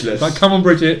Yeah. useless. Like, come on,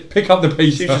 Bridget, pick up the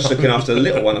pizza. She was just looking after the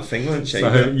little one, I think, wasn't she? So,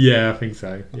 But yeah, I think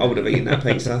so. I would have eaten that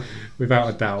pizza. Without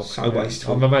a doubt. So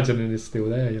wasteful. I'm imagining it's still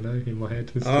there, in my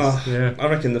head. It's Oh, just, I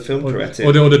reckon the film crew ate it.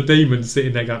 or the demon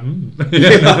sitting there going,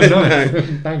 I know.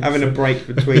 Thanks. Having a break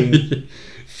between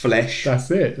flesh. That's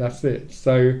it.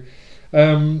 So,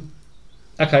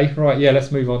 okay, right, yeah,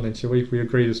 let's move on then, shall we? We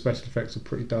agree the special effects are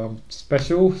pretty damn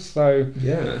special, so...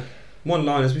 Yeah.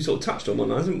 One-liners, we sort of touched on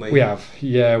one-liners, haven't we? We have,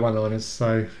 yeah, one-liners,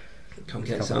 so... Come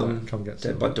get some. Come get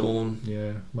Dead some. by Dawn.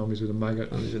 Yeah, Mummies with a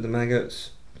Maggot. Mummies with the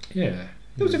Maggots. Yeah.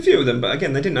 There was a few of them, but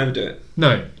again, they didn't overdo it.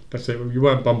 No, that's it. You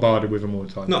weren't bombarded with them all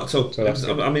the time. Not at all. So that's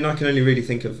good. I mean, I can only really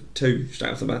think of two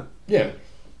straight off the bat. Yeah,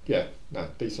 no,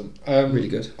 decent. Really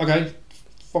good. Okay,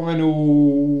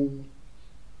 final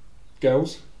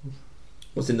girls.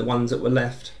 What's in the ones that were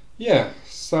left? Yeah,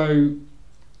 so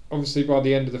obviously by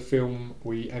the end of the film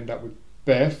we end up with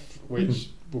Beth, which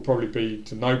will probably be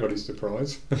to nobody's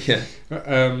surprise. Yeah.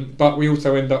 But we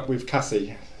also end up with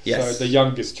Cassie. Yes. So the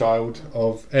youngest child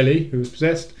of Ellie, who was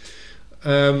possessed.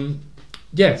 So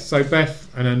Beth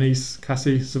and her niece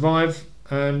Cassie survive,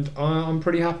 and I'm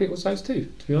pretty happy it was those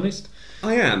two, to be honest.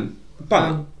 I am,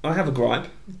 but I have a gripe.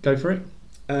 Go for it.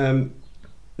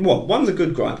 Well, one's a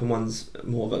good gripe and one's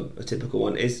more of a typical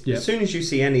one. Is as soon as you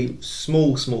see any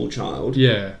small child,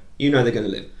 you know they're going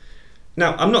to live.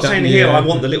 Now, I'm not saying here I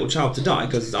want the little child to die,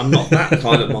 because I'm not that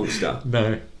kind of monster.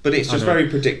 No. But it's just very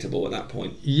predictable at that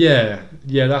point. Yeah,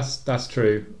 that's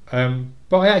true.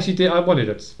 But I actually did. I wanted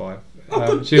her to survive. Oh,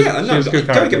 good. She was a good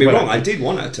Don't get me character. wrong. I did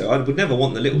want her to. I would never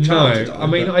want the little child to die. I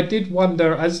mean, I did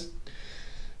wonder as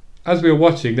we were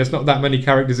watching. There's not that many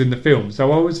characters in the film,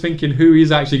 so I was thinking, who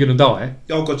is actually going to die?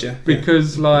 Oh, gotcha.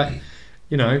 Because, you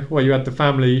had the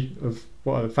family of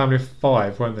a family of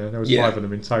 5, weren't there? There was 5 of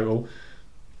them in total.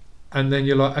 And then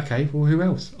you're like, okay, well, who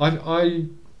else? I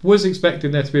was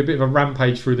expecting there to be a bit of a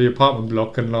rampage through the apartment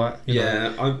block and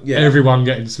everyone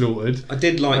getting slaughtered. I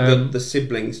did like the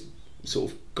siblings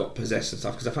sort of got possessed and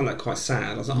stuff, because I found that quite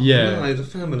sad. I was like, no, the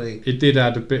family. It did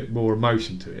add a bit more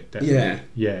emotion to it, definitely.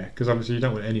 Yeah, because obviously you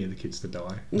don't want any of the kids to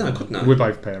die. No, God, no. We're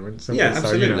both parents.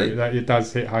 Absolutely. So, it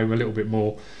does hit home a little bit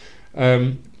more.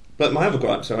 But my other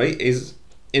gripe, is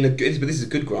but this is a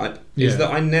good gripe, is that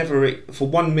I never, for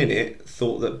 1 minute,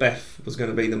 thought that Beth was going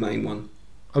to be the main one.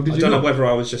 Oh, did I you don't not? know whether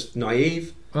I was just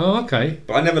naive. Oh, okay.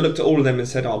 But I never looked at all of them and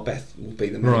said, Beth will be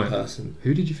the main person.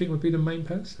 Who did you think would be the main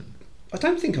person? I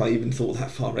don't think I even thought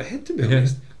that far ahead, to be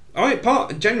honest. Part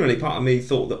of me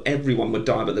thought that everyone would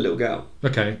die but the little girl.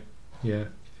 Okay, yeah.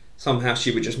 Somehow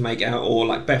she would just make it out, or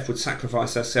like Beth would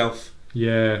sacrifice herself.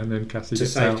 Yeah, and then Cassie to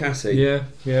gets save out. Cassie.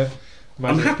 Yeah.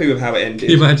 I'm happy with how it ended. Can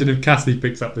you imagine if Cassie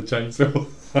picks up the chainsaw?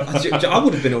 I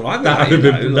would have been alright with that.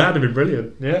 That'd have been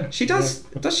brilliant. Yeah. She does.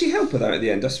 Yeah. Does she help her though at the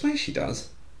end? I swear she does.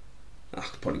 I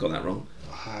probably got that wrong.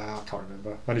 I can't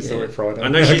remember. I only saw it Friday. I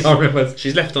know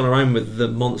she's left on her own with the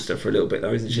monster for a little bit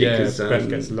though, isn't she? Yeah, Beth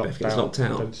gets locked out.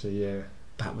 Doesn't she? Yeah.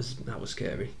 That was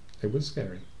scary. It was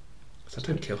scary. So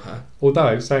don't kill her.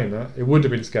 Although saying that, it would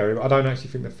have been scary, but I don't actually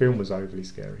think the film was overly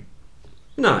scary.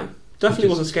 No, definitely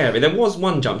wasn't scary. There was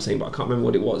one jump scene, but I can't remember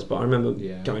what it was. But I remember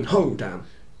going, "Oh, damn."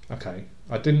 Okay,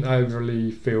 I didn't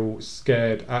overly feel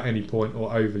scared at any point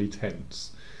or overly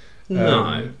tense.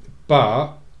 No,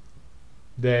 but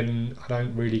then I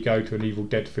don't really go to an Evil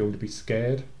Dead film to be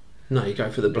scared. No, you go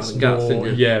for the blood and guts, don't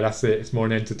you? Yeah, that's it. It's more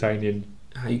an entertaining.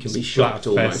 How you can be shocked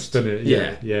almost, isn't it?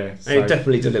 Yeah. So, and it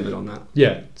definitely delivered on that.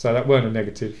 Yeah, so that weren't a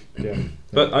negative. Yeah,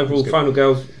 but overall, Final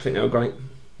Girls, I think they were great.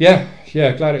 Yeah,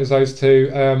 glad it was those two.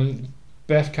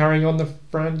 Beth carrying on the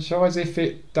franchise if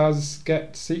it does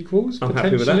get sequels. I'm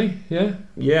happy with that.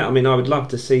 Yeah. I mean, I would love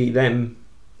to see them,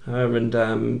 her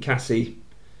and Cassie,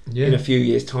 in a few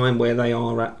years' time, where they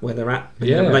are at, where they're at,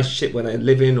 in a relationship, where they're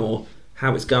living, or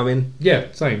how it's going. Yeah,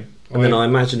 same. And then I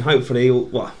imagine, hopefully,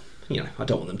 I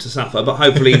don't want them to suffer, but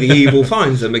hopefully the evil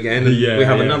finds them again, and we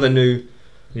have another new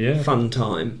fun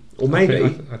time. Or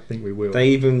maybe I think we will. They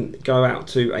even go out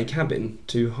to a cabin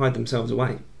to hide themselves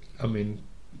away. I mean,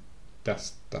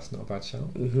 that's not a bad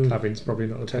shout. Mm-hmm. Cabin's probably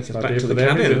not the best back idea to for the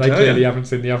them. cabin, They clearly haven't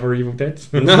seen the other Evil Dead.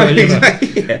 No,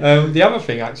 exactly. The other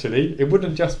thing, actually, it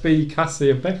wouldn't just be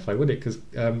Cassie and Beth, though, would it? Because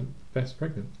Beth's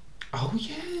pregnant. Oh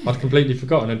yeah, I'd completely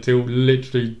forgotten until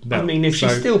literally now. I mean, if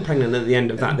she's still pregnant at the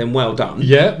end of that, then well done.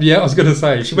 Yeah, I was going to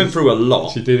say she went through a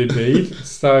lot. She did indeed.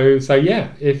 so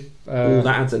yeah, if that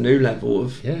adds a new level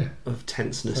of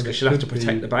tenseness, So because she'll have to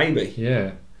protect the baby.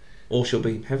 Yeah, or she'll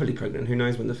be heavily pregnant. Who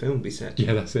knows when the film will be set?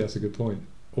 Yeah, that's a good point.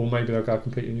 or maybe they'll go a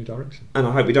completely new direction. And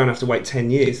I hope we don't have to wait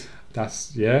 10 years.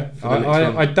 That's yeah. For the next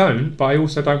one. I don't, but I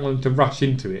also don't want them to rush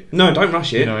into it. No, don't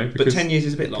rush it. You know, but 10 years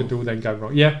is a bit long. Could all then go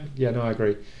wrong. Yeah, no, I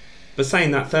agree. But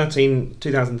saying that,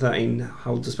 2013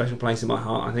 holds a special place in my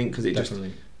heart, I think, because it Definitely.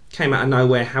 just came out of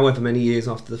nowhere, however many years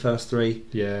after the first three.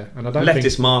 Yeah, and I don't left think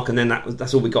its mark, and then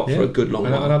that's all we got for a good long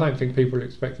while. And I don't think people are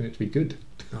expecting it to be good.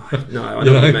 No, I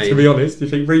know what you mean. To be honest, you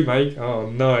think remake? Oh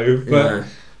no, but yeah.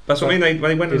 That's what I mean.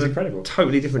 They went in incredible. a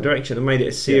totally different direction and made it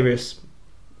a serious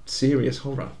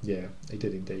horror. Yeah, they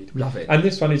did indeed. Love it. And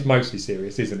this one is mostly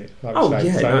serious, isn't it? I would say.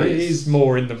 Yeah, So no, it is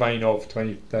more in the vein of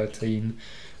 2013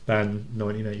 than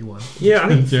 1981. Yeah,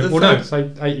 I think. Well, no,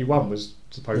 so 81 was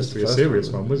supposed to be a serious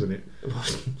one, wasn't it?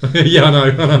 it? Yeah, I know.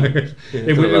 Yeah,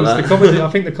 It was the comedy. I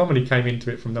think the comedy came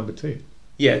into it from number 2.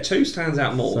 Yeah, 2 stands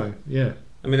out more. So yeah.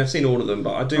 I mean, I've seen all of them,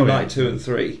 but I do like 2 and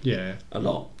 3 Yeah, a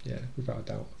lot. yeah, without a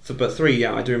doubt. But 3,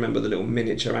 yeah, I do remember the little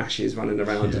miniature ashes running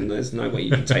around, and there's no way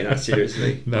you can take that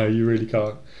seriously. No, you really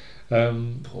can't.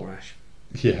 Poor Ash.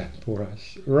 Yeah, poor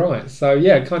Ash. Right, so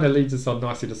yeah, it kind of leads us on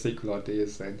nicely to sequel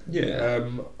ideas then. Yeah.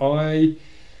 I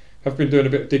have been doing a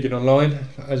bit of digging online,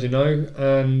 as you know,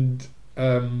 and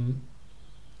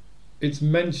it's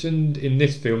mentioned in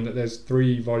this film that there's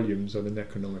 3 volumes of the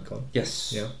Necronomicon.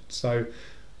 Yes. Yeah. So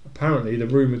apparently the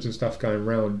rumours and stuff going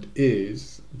around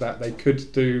is that they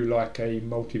could do like a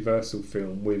multiversal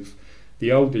film with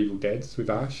the old Evil Deads, with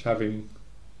Ash having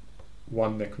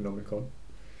one Necronomicon.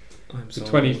 The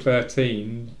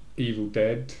 2013 Evil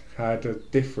Dead had a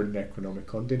different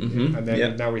Necronomicon, didn't it? And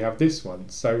then now we have this one.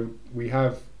 So we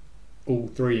have all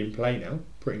 3 in play now,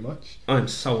 pretty much. I'm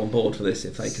so on board for this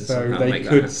if they can so somehow they make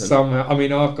could that happen. somehow. I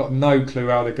mean, I've got no clue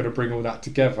how they're going to bring all that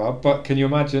together, but can you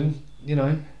imagine? You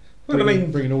know,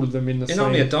 bringing all of them in the same. In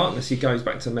Army of Darkness, he goes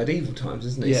back to medieval times,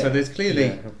 isn't he? Yeah, so there's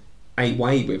clearly a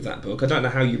way with that book. I don't know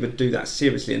how you would do that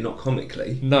seriously and not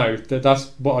comically. No,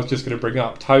 that's what I was just going to bring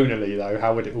up. Tonally, though,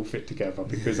 how would it all fit together?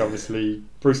 Because obviously,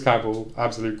 Bruce Campbell,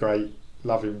 absolute great,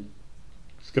 love him.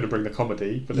 He's going to bring the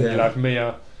comedy, but then you'll have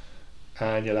Mia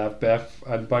and you'll have Beth,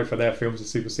 and both of their films are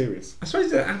super serious. I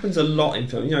suppose that happens a lot in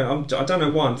film. You know, I don't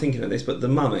know why I'm thinking of this, but The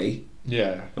Mummy.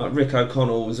 Yeah. Like Rick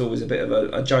O'Connell was always a bit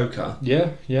of a joker. Yeah.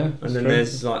 And then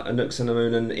there's like Anux and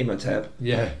Amun and Imhotep.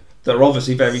 Yeah. That are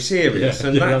obviously very serious,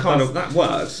 and that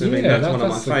works. I mean, that's one of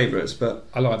my favourites. But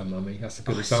I like The Mummy. That's a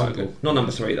good example. So good. Not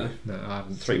number 3 though. No, I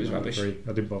haven't. 3 was rubbish. 3.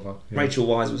 I didn't bother. Yeah. Rachel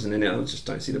Weisz wasn't in it. I just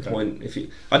don't see the point.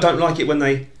 I don't like it when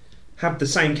they have the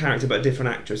same character but a different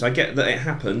actress. I get that it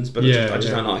happens, but I just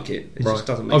don't like it. It just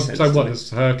doesn't make sense. So what?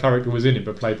 Her character was in it,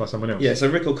 but played by someone else. Yeah. So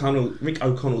Rick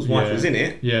O'Connell's wife was in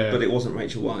it. Yeah. But it wasn't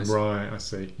Rachel Weisz. Right. I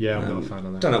see. Yeah, I'm not a fan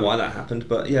of that. Don't know why that happened,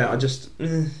 but yeah, I just.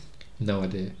 No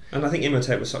idea. And I think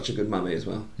Imhotep was such a good mummy as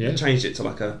well. Yeah. They changed it to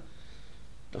like I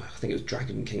think it was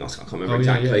Dragon King. I can't remember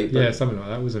exactly. Yeah, something like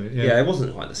that, wasn't it? Yeah, it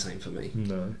wasn't quite the same for me.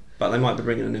 No. But they might be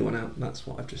bringing a new one out. That's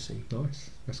what I've just seen.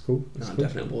 Nice. That's cool. I'm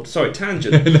definitely on board. Sorry,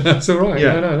 tangent. That's all right.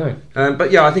 Yeah. No.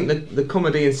 But yeah, I think the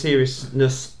comedy and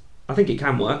seriousness, I think it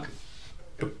can work.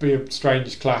 It'd be a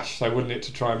strange clash, though, wouldn't it,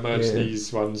 to try and merge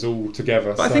these ones all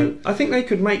together? But I think they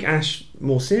could make Ash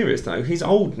more serious, though. He's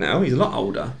old now. He's a lot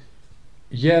older.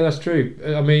 Yeah, that's true.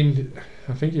 I mean,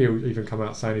 I think he'll even come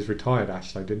out saying he's retired,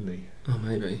 Ash, though, didn't he? Oh,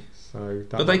 maybe. So,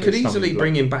 but they could easily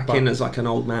bring him back in as like an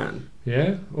old man.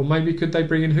 Yeah, or maybe could they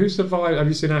bring in Who Survived? Have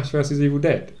you seen Ash vs Evil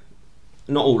Dead?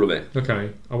 Not all of it.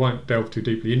 Okay, I won't delve too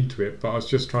deeply into it, but I was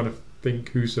just trying to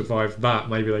think who survived that.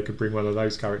 Maybe they could bring one of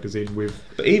those characters in with.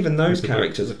 But even those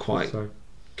characters are quite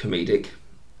comedic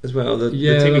as well. The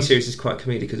TV series is quite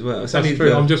comedic as well. That's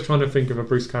true. I'm just trying to think of a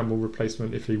Bruce Campbell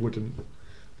replacement if he wouldn't.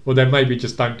 Or then maybe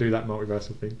just don't do that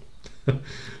multiversal thing.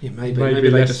 Yeah, maybe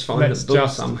they just find the book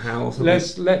somehow. Or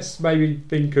let's maybe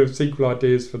think of sequel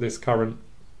ideas for this current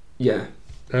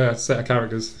set of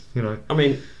characters. You know, I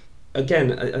mean,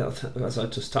 again, as I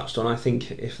just touched on, I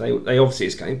think if they obviously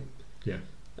escape,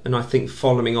 and I think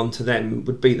following on to them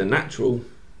would be the natural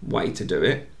way to do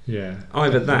it. Yeah,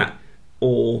 either that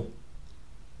or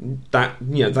that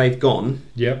they've gone.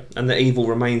 Yep. And the evil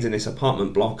remains in this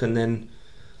apartment block, and then.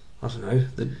 I don't know,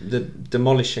 the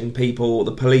demolishing people or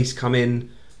the police come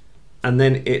in, and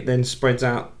then it spreads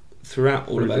out throughout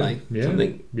all of LA. Yeah,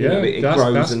 something, it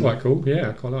grows. That's quite cool. Yeah,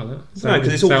 I quite like that. No,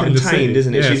 because it's all contained,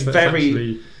 isn't it?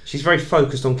 She's very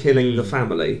focused on killing the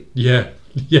family. Yeah,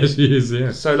 yes, she is.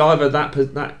 Yeah. So either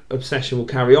that obsession will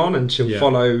carry on, and she'll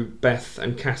follow Beth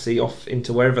and Cassie off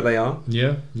into wherever they are.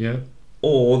 Yeah.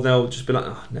 Or they'll just be like,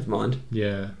 oh, never mind.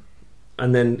 Yeah.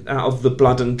 And then out of the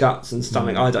blood and guts and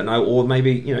stomach, I don't know, or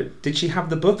maybe, did she have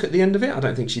the book at the end of it? I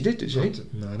don't think she did she?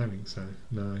 No, I don't think so.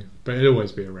 No, but it'll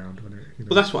always be around, won't it?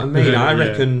 Well, that's what I mean. I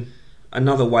reckon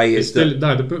another way It's is that... still,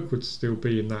 no, the book would still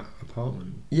be in that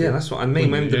apartment. Yeah, that's what I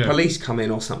mean. When Wouldn't the it? Yeah. police come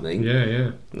in or something,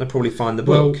 Yeah. they'll probably find the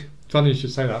Well, book. funny you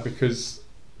should say that, because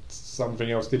something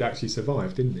else did actually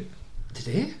survive, didn't it? Did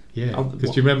it? Yeah. Oh, Because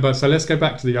what? do you remember? So let's go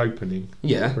back to the opening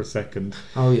Yeah. for a second.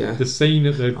 Oh, yeah. The scene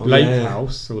at the Oh, lake yeah.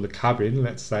 house, or the cabin,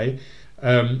 let's say,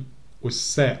 was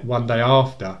set one day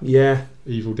after Yeah.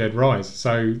 Evil Dead Rise.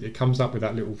 So it comes up with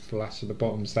that little flash at the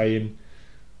bottom saying,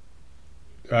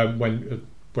 when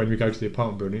we go to the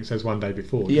apartment building, it says one day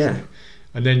before. doesn't Yeah. it?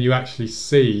 And then you actually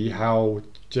see how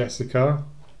Jessica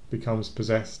becomes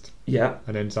possessed Yeah.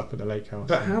 and ends up at the lake house.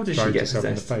 But and how does she throws get herself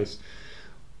in the possessed? face.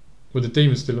 Well, the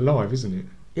demon's still alive, isn't it?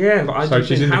 Yeah, but I So just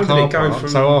she's think, in how the did car it go park. from...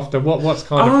 So after what's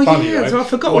kind Oh, of funny, yeah, right? so I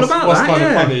forgot all what's, about what's that, kind yeah.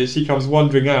 of funny is she comes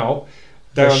wandering out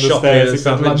down The the shopping stairs, and except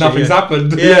stuff, like isn't she? nothing's Yeah.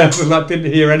 happened. Yeah. Yeah, so like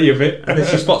didn't hear any of it. And then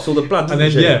she spots all the blood, and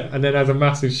doesn't then she? and then has a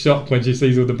massive shock when she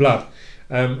sees all the blood,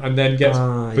 and then gets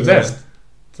possessed.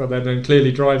 So then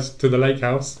clearly drives to the lake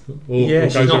house, or Yeah,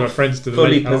 goes she's with not her friends to the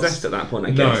fully lake house. possessed at that point,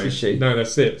 I guess, is she? No,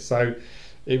 that's it. So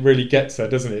it really gets her,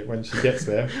 doesn't it, when she gets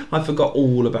there? I forgot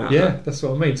all about Yeah, that. that's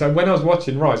what I mean. So when I was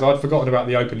watching Rise, I'd forgotten about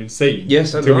the opening scene.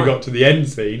 Yes, so until did we I. got to the end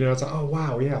scene, and I was like, oh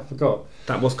wow, yeah, I forgot.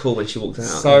 That was cool when she walked out.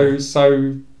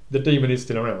 So the demon is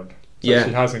still around. So Yeah.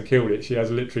 she hasn't killed it. She has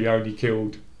literally only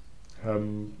killed.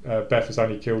 Beth has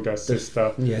only killed her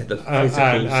sister. Yeah, the And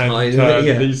physical side of it,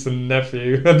 yeah. niece and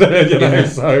nephew. You know, Yeah.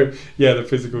 So yeah, the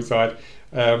physical side.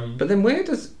 But then where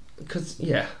does... Because,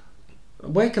 yeah...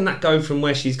 Where can that go from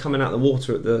where she's coming out of the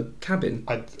water at the cabin?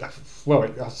 I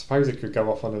suppose it could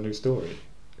go off on a new story.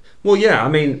 Well, yeah, I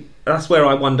mean, that's where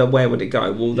I wonder where would it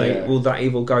go. Will Yeah. that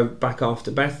evil go back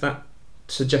after Beth? That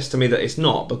suggests to me that it's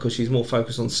not, because she's more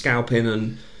focused on scalping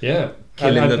and Yeah,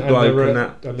 killing the bloke and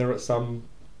that. And they're at some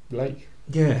lake.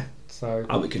 Yeah. So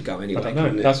Oh, it could go I anyway, don't know.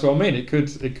 couldn't it? That's what I mean. It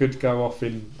could go off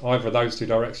in either of those two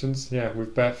directions. Yeah,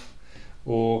 with Beth,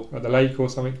 or at the lake, or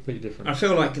something completely different. I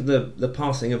feel like the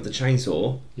passing of the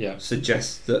chainsaw Yeah.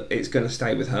 suggests that it's going to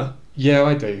stay with her Yeah,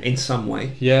 I do. in some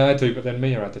way. Yeah, I do. But then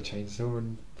Mia had the chainsaw,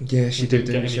 and Yeah, we didn't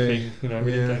get anything. You know,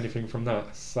 we didn't Yeah. get anything from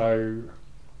that. So,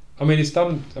 I mean, it's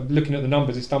done. Looking at the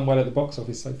numbers, it's done well at the box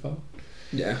office so far.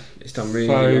 Yeah, it's done really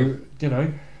So well. you know,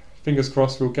 fingers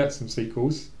crossed we'll get some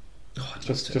sequels. Oh, I'd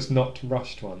Just love to. just not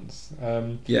rushed ones.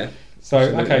 Yeah. So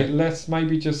Absolutely. okay, let's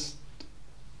maybe just.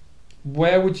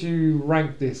 Where would you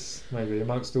rank this, maybe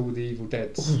amongst all the Evil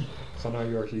Deads? Because I know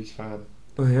you're a huge fan.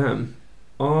 I am.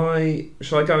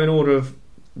 Shall I go in order of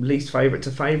least favourite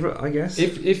to favourite, I guess?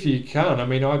 If you can, I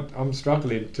mean, I'm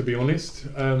struggling, to be honest.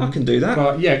 I can do that.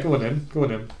 But yeah, go on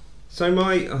then. So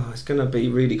it's going to be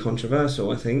really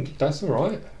controversial, I think. That's all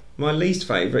right. My least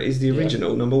favourite is the Yeah.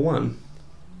 original, number 1.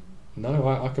 No,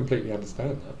 I completely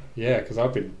understand that. Yeah, because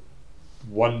I've been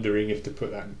wondering if to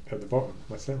put that at the bottom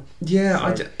myself.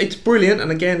 Yeah, So- it's brilliant, and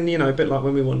again, you know, a bit like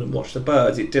when we went and watched The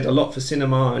Birds, it did a lot for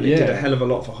cinema and it did Yeah. a hell of a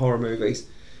lot for horror movies.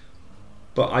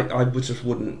 But I just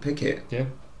wouldn't pick it. Yeah.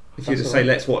 If you'd That's say all right.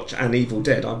 let's watch An Evil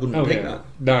Dead, I wouldn't Oh pick yeah.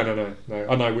 that. No.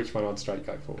 I know which one I'd straight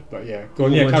go for. But yeah, go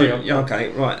on. What Yeah, would carry you- on. Yeah, okay,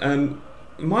 right.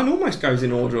 Mine almost goes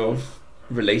in order of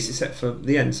release, except for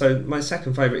the end. So my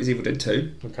second favourite is Evil Dead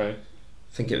 2. Okay.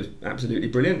 I think it was absolutely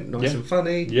brilliant, nice Yeah. and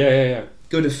funny. Yeah.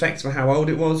 Good effects for how old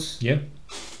it was. Yeah.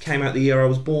 Came out the year I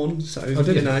was born, so Oh,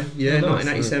 did you it? know, yeah, Oh, nice.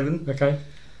 1987. Okay.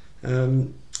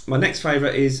 My next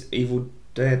favourite is Evil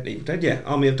Dead, yeah,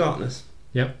 Army of Darkness.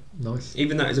 Yep. Nice.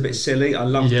 Even though it's a bit silly, I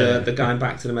love Yeah. the going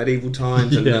back to the medieval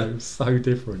times and Yeah, it was so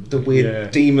different. the weird Yeah.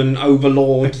 demon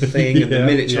overlord thing and the Yeah,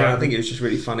 miniature. yeah. I think it was just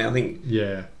really funny. I think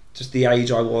Yeah. just the age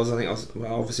I was. I think I was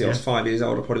obviously I was Yeah. 5 years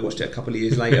old. I probably watched it a couple of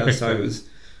years later, so it was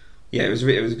it was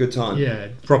a good time. Yeah.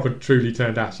 Proper, truly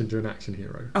turned Ash into an action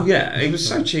hero. Oh yeah, it was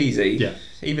so cheesy. Yeah.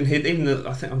 Even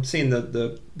I think I'm seeing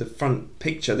the front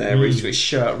picture there where he's got his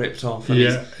shirt ripped off and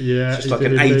Yeah. he's just he like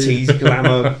did an indeed. 80s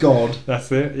glamour god.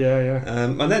 That's it. Yeah.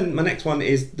 And then my next one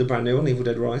is the brand new one, Evil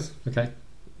Dead Rise. Okay.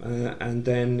 And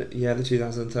then the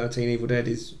 2013 Evil Dead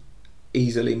is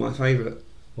easily my favourite.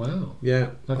 Wow. Yeah,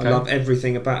 Okay. I love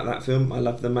everything about that film. I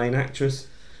love the main actress.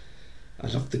 I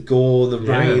love the gore, the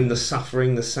Yeah. rain, the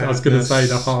suffering, the sadness. I was going to say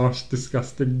the harsh,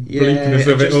 disgusting yeah, bleakness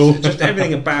of it just, all. just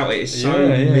everything about it is so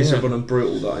Yeah, yeah, miserable and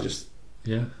brutal that I just.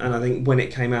 Yeah. And I think when it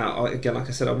came out, again, like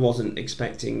I said, I wasn't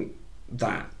expecting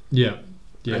that, Yeah.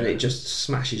 and it just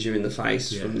smashes you in the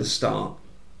face Yeah. from the start.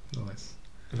 Nice.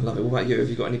 I love it. What about you? Have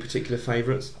you got any particular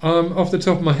favourites? Off the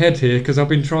top of my head here, because I've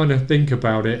been trying to think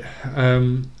about it,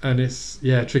 and it's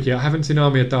tricky. I haven't seen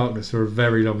Army of Darkness for a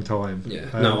very long time. Yeah,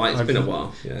 I've been a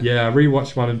while. Yeah, Yeah, I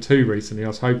rewatched 1 and 2 recently. I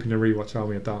was hoping to rewatch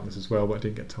Army of Darkness as well, but I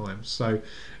didn't get time. So,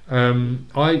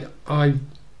 I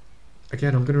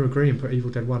again, I'm going to agree and put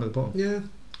Evil Dead 1 at the bottom. yeah.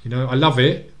 You know, I love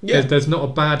it. Yeah. There's not a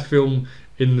bad film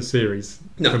in the series.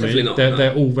 No, for me. definitely not.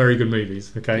 They're all very good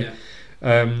movies. Okay.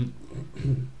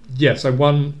 Yeah. So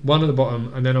one at the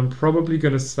bottom, and then I'm probably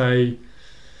going to say.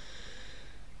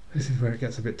 This is where it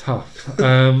gets a bit tough.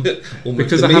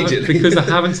 Because I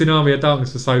haven't seen Army of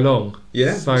Darkness for so long.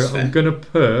 Yeah. So I'm going to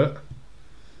put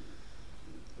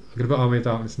Army of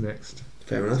Darkness next.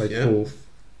 Fair enough. So Yeah. fourth,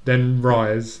 then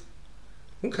Rise,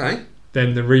 Okay.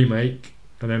 then the remake,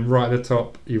 and then right at the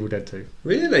top, Evil Dead 2.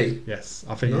 Really? Yes,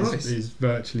 I think Nice. it's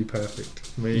virtually perfect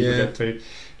for me. Yeah. Evil Dead 2.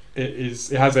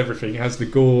 It has everything. It has the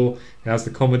gore. It has the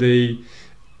comedy.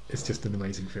 It's just an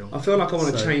amazing film. I feel like I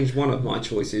want to So- change one of my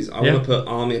choices. I Yeah. want to put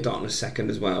Army of Darkness second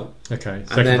as well, Okay, and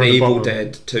second then from the Evil bottom.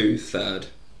 Dead 2 third.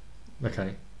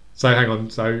 Okay, so hang on.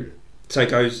 So So it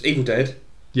goes Evil Dead,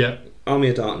 yeah, Army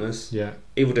of Darkness, yeah,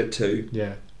 Evil Dead 2,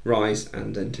 yeah. Rise,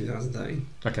 and then 2013.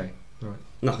 Okay,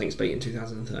 Nothing's beating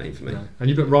 2013 for me. no. And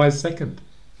you put Rise second.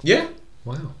 Yeah,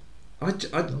 Wow. I Nice.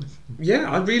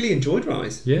 yeah, I really enjoyed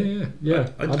Rise. Yeah.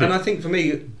 And I think for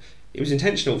me, it was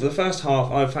intentional. For the first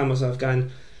half, I found myself going,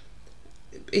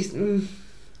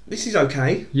 this is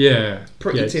okay, yeah,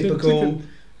 pretty yeah, typical.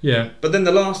 Yeah, But then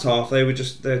the last half, they were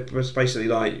basically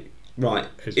like, right,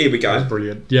 it's- here we go. That's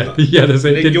brilliant. Yeah, yeah. There's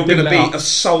it. You're going to didn't be let up.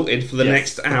 assaulted for the Yes.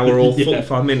 next hour or Yeah.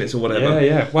 45 minutes or whatever.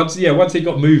 Yeah. Once it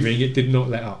got moving, it did not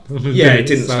let up. Yeah, it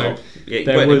didn't So, stop. It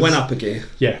there went was- up a gear.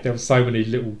 Yeah, there were so many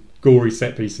little gory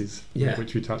set pieces, Yeah.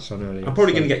 which we touched on earlier. I'm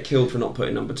probably so. going to get killed for not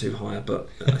putting number 2 higher, but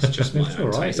that's just my It's all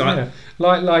own right. take. So Yeah.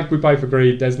 Like we both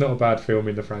agreed, there's not a bad film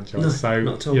in the franchise. No, so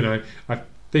not at all. you know, I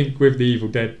think with the Evil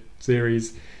Dead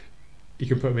series, you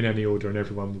can put them in any order, and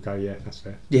everyone will go, yeah, that's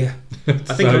fair. yeah, I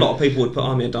think a lot of people would put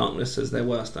Army of Darkness as their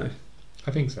worst, though.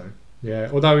 I think so. Yeah,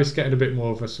 although it's getting a bit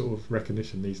more of a sort of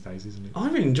recognition these days, isn't it? I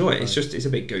really enjoy it. It's Right. just it's a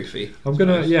bit goofy. I'm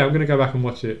gonna go back and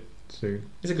watch it soon.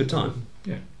 It's a good time.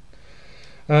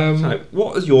 So,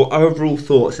 what was your overall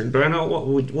thoughts, then, Bruno?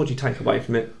 What do you take away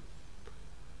from it?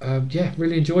 yeah,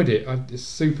 really enjoyed it. It's a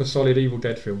super solid Evil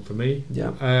Dead film for me.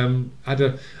 Yeah, Had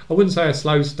I wouldn't say a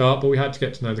slow start, but we had to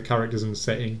get to know the characters and the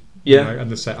setting, yeah, and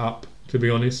the setup. To be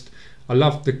honest, I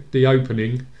loved the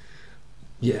opening.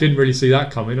 yeah. Didn't really see that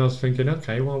coming. I was thinking,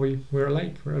 okay, well we're at a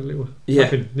lake, we're at a little, Yeah.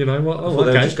 fucking, you know what? I Oh, thought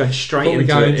they were okay. just going straight Thought we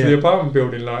into go it. into yeah. the apartment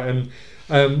building, like,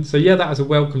 and so yeah, that was a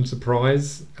welcome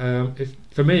surprise.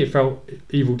 For me, it felt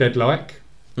Evil Dead like.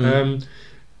 Mm.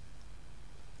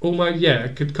 Almost, yeah, I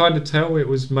could kind of tell it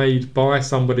was made by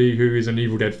somebody who is an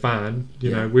Evil Dead fan,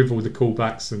 you know, with all the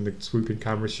callbacks and the swooping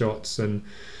camera shots and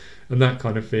that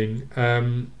kind of thing.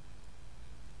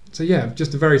 So yeah,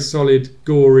 just a very solid,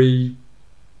 gory,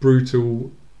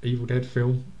 brutal Evil Dead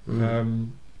film.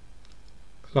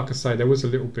 Like I say, there was a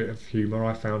little bit of humour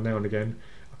I found now and again.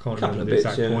 I can't Couple remember of the bits,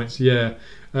 exact yeah. points.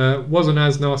 Yeah, wasn't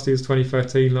as nasty as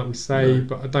 2013, like we say, No.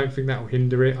 but I don't think that will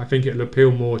hinder it. I think it'll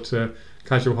appeal more to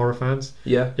casual horror fans.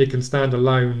 Yeah, It can stand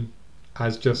alone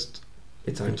as just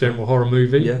it's a okay. general horror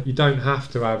movie. Yeah. You don't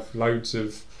have to have loads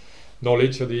of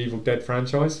knowledge of the Evil Dead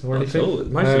franchise or Not at anything. all.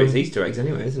 Most of it's Easter eggs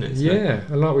anyway, isn't it? So- Yeah,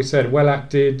 and like we said, well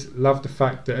acted. Loved the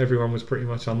fact that everyone was pretty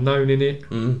much unknown in it.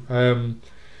 Mm.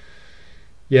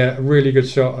 Yeah, a really good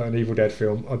shot at an Evil Dead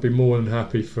film. I'd be more than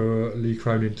happy for Lee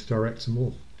Cronin to direct some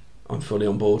more. I'm fully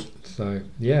on board. So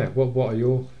yeah, what are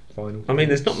your final? I mean,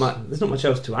 there's not much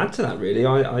else to add to that, really.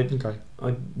 Okay.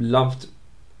 I loved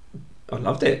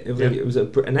it. Yeah. It was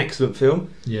an excellent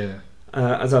film. Yeah.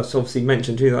 As I've obviously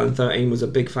mentioned, 2013 was a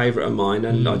big favourite of mine,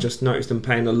 and I just noticed them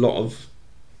paying a lot of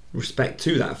respect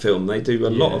to that film. They do a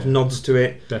lot of nods to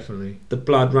it. Definitely. The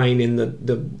blood rain in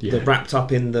the wrapped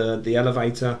up in the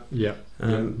elevator. Yeah.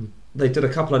 They did a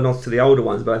couple of nods to the older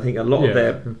ones, but I think a lot of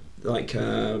their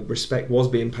Yeah. respect was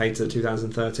being paid to the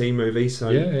 2013 movie. So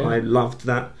Yeah. I loved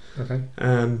that. Okay.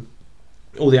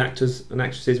 All the actors and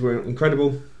actresses were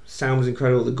incredible. Sound was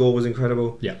incredible. The gore was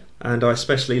incredible. Yeah. And I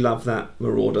especially love that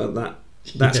Marauder.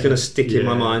 That's going to stick in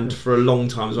my mind for a long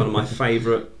time as one of my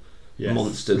favourite Yes,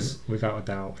 monsters. without a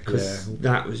doubt. Because Yeah.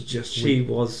 that was just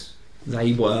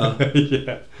they were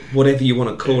Yeah. whatever you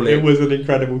want to call it. It was an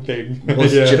incredible thing.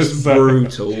 was Yeah, just so-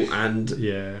 brutal and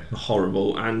Yeah.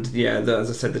 horrible. And yeah, as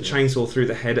I said, the chainsaw through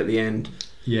the head at the end,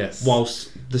 Yes. whilst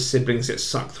the siblings get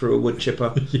sucked through a wood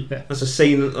chipper. Yeah. That's a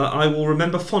scene that I will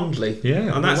remember fondly.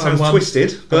 Yeah. And that And sounds one-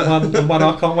 twisted, but and one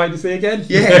I can't wait to see again.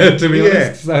 Yeah, to be yeah.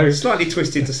 honest. So slightly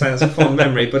twisted to say that's a fond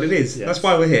memory, but it is. Yes. That's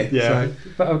why we're here. yeah, So,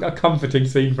 but a comforting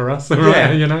scene for us. Yeah.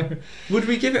 Right? You know. would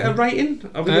we give it a rating?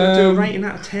 Are we going to do a rating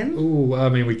out of 10? Oh, I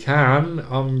mean, we can.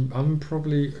 I'm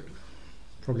probably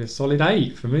a solid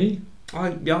 8 for me.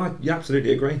 I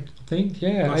absolutely agree. I think.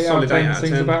 Yeah, Nice 8 solid 8 out of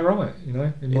seems 10. about right. You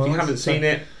know. If you haven't seen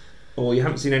it, or you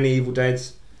haven't seen any Evil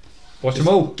Deads, Watch them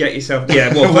all. Get yourself.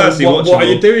 Yeah. Well, firstly, watch them what are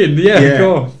all. you doing? Yeah,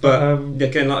 cool. But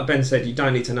again, like Ben said, you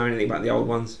don't need to know anything about the old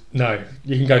ones. No,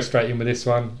 you can go straight in with this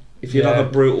one. If you love a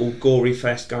brutal, gory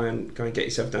fest, go and get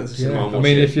yourself down to the cinema. And watch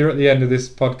it. If you're at the end of this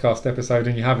podcast episode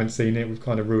and you haven't seen it, we've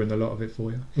kind of ruined a lot of it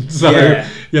for you. So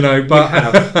you know,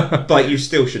 but but you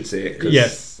still should see it. 'Cause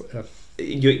yes.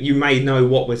 You may know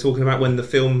what we're talking about when the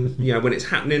film, when it's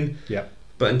happening. Yeah.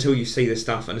 But until you see this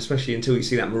stuff, and especially until you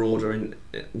see that Marauder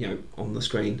on the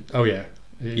screen. Oh yeah.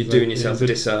 You're doing yourself a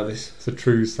disservice. It's a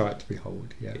true sight to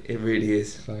behold. Yeah. It really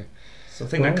is. So I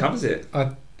think that covers it.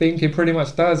 I think it pretty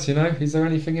much does. Is there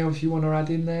anything else you want to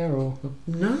add in there, or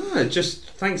no?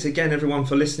 Just thanks again, everyone,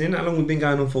 for listening. How long have we been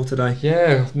going on for today?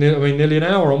 Yeah, nearly an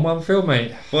hour on one film,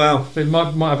 mate. Well, it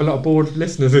might have a lot of bored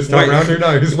listeners this time around. Who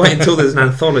knows? Wait until there's an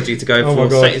anthology to go for.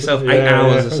 Set yourself 8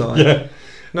 hours aside. Yeah.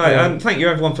 No, thank you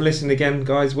everyone for listening again,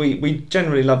 guys. We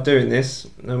generally love doing this,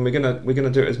 and we're gonna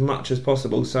do it as much as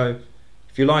possible. So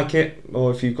if you like it,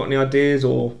 or if you've got any ideas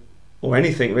or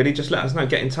anything really, just let us know.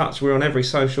 Get in touch. We're on every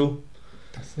social.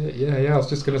 That's it. Yeah. I was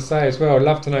just going to say as well, I'd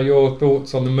love to know your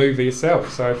thoughts on the movie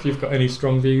itself. So if you've got any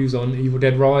strong views on Evil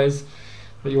Dead Rise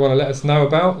that you want to let us know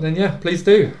about, then yeah, please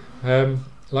do.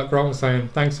 Like Grant was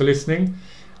saying, thanks for listening,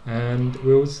 and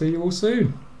we'll see you all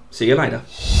soon. See you later.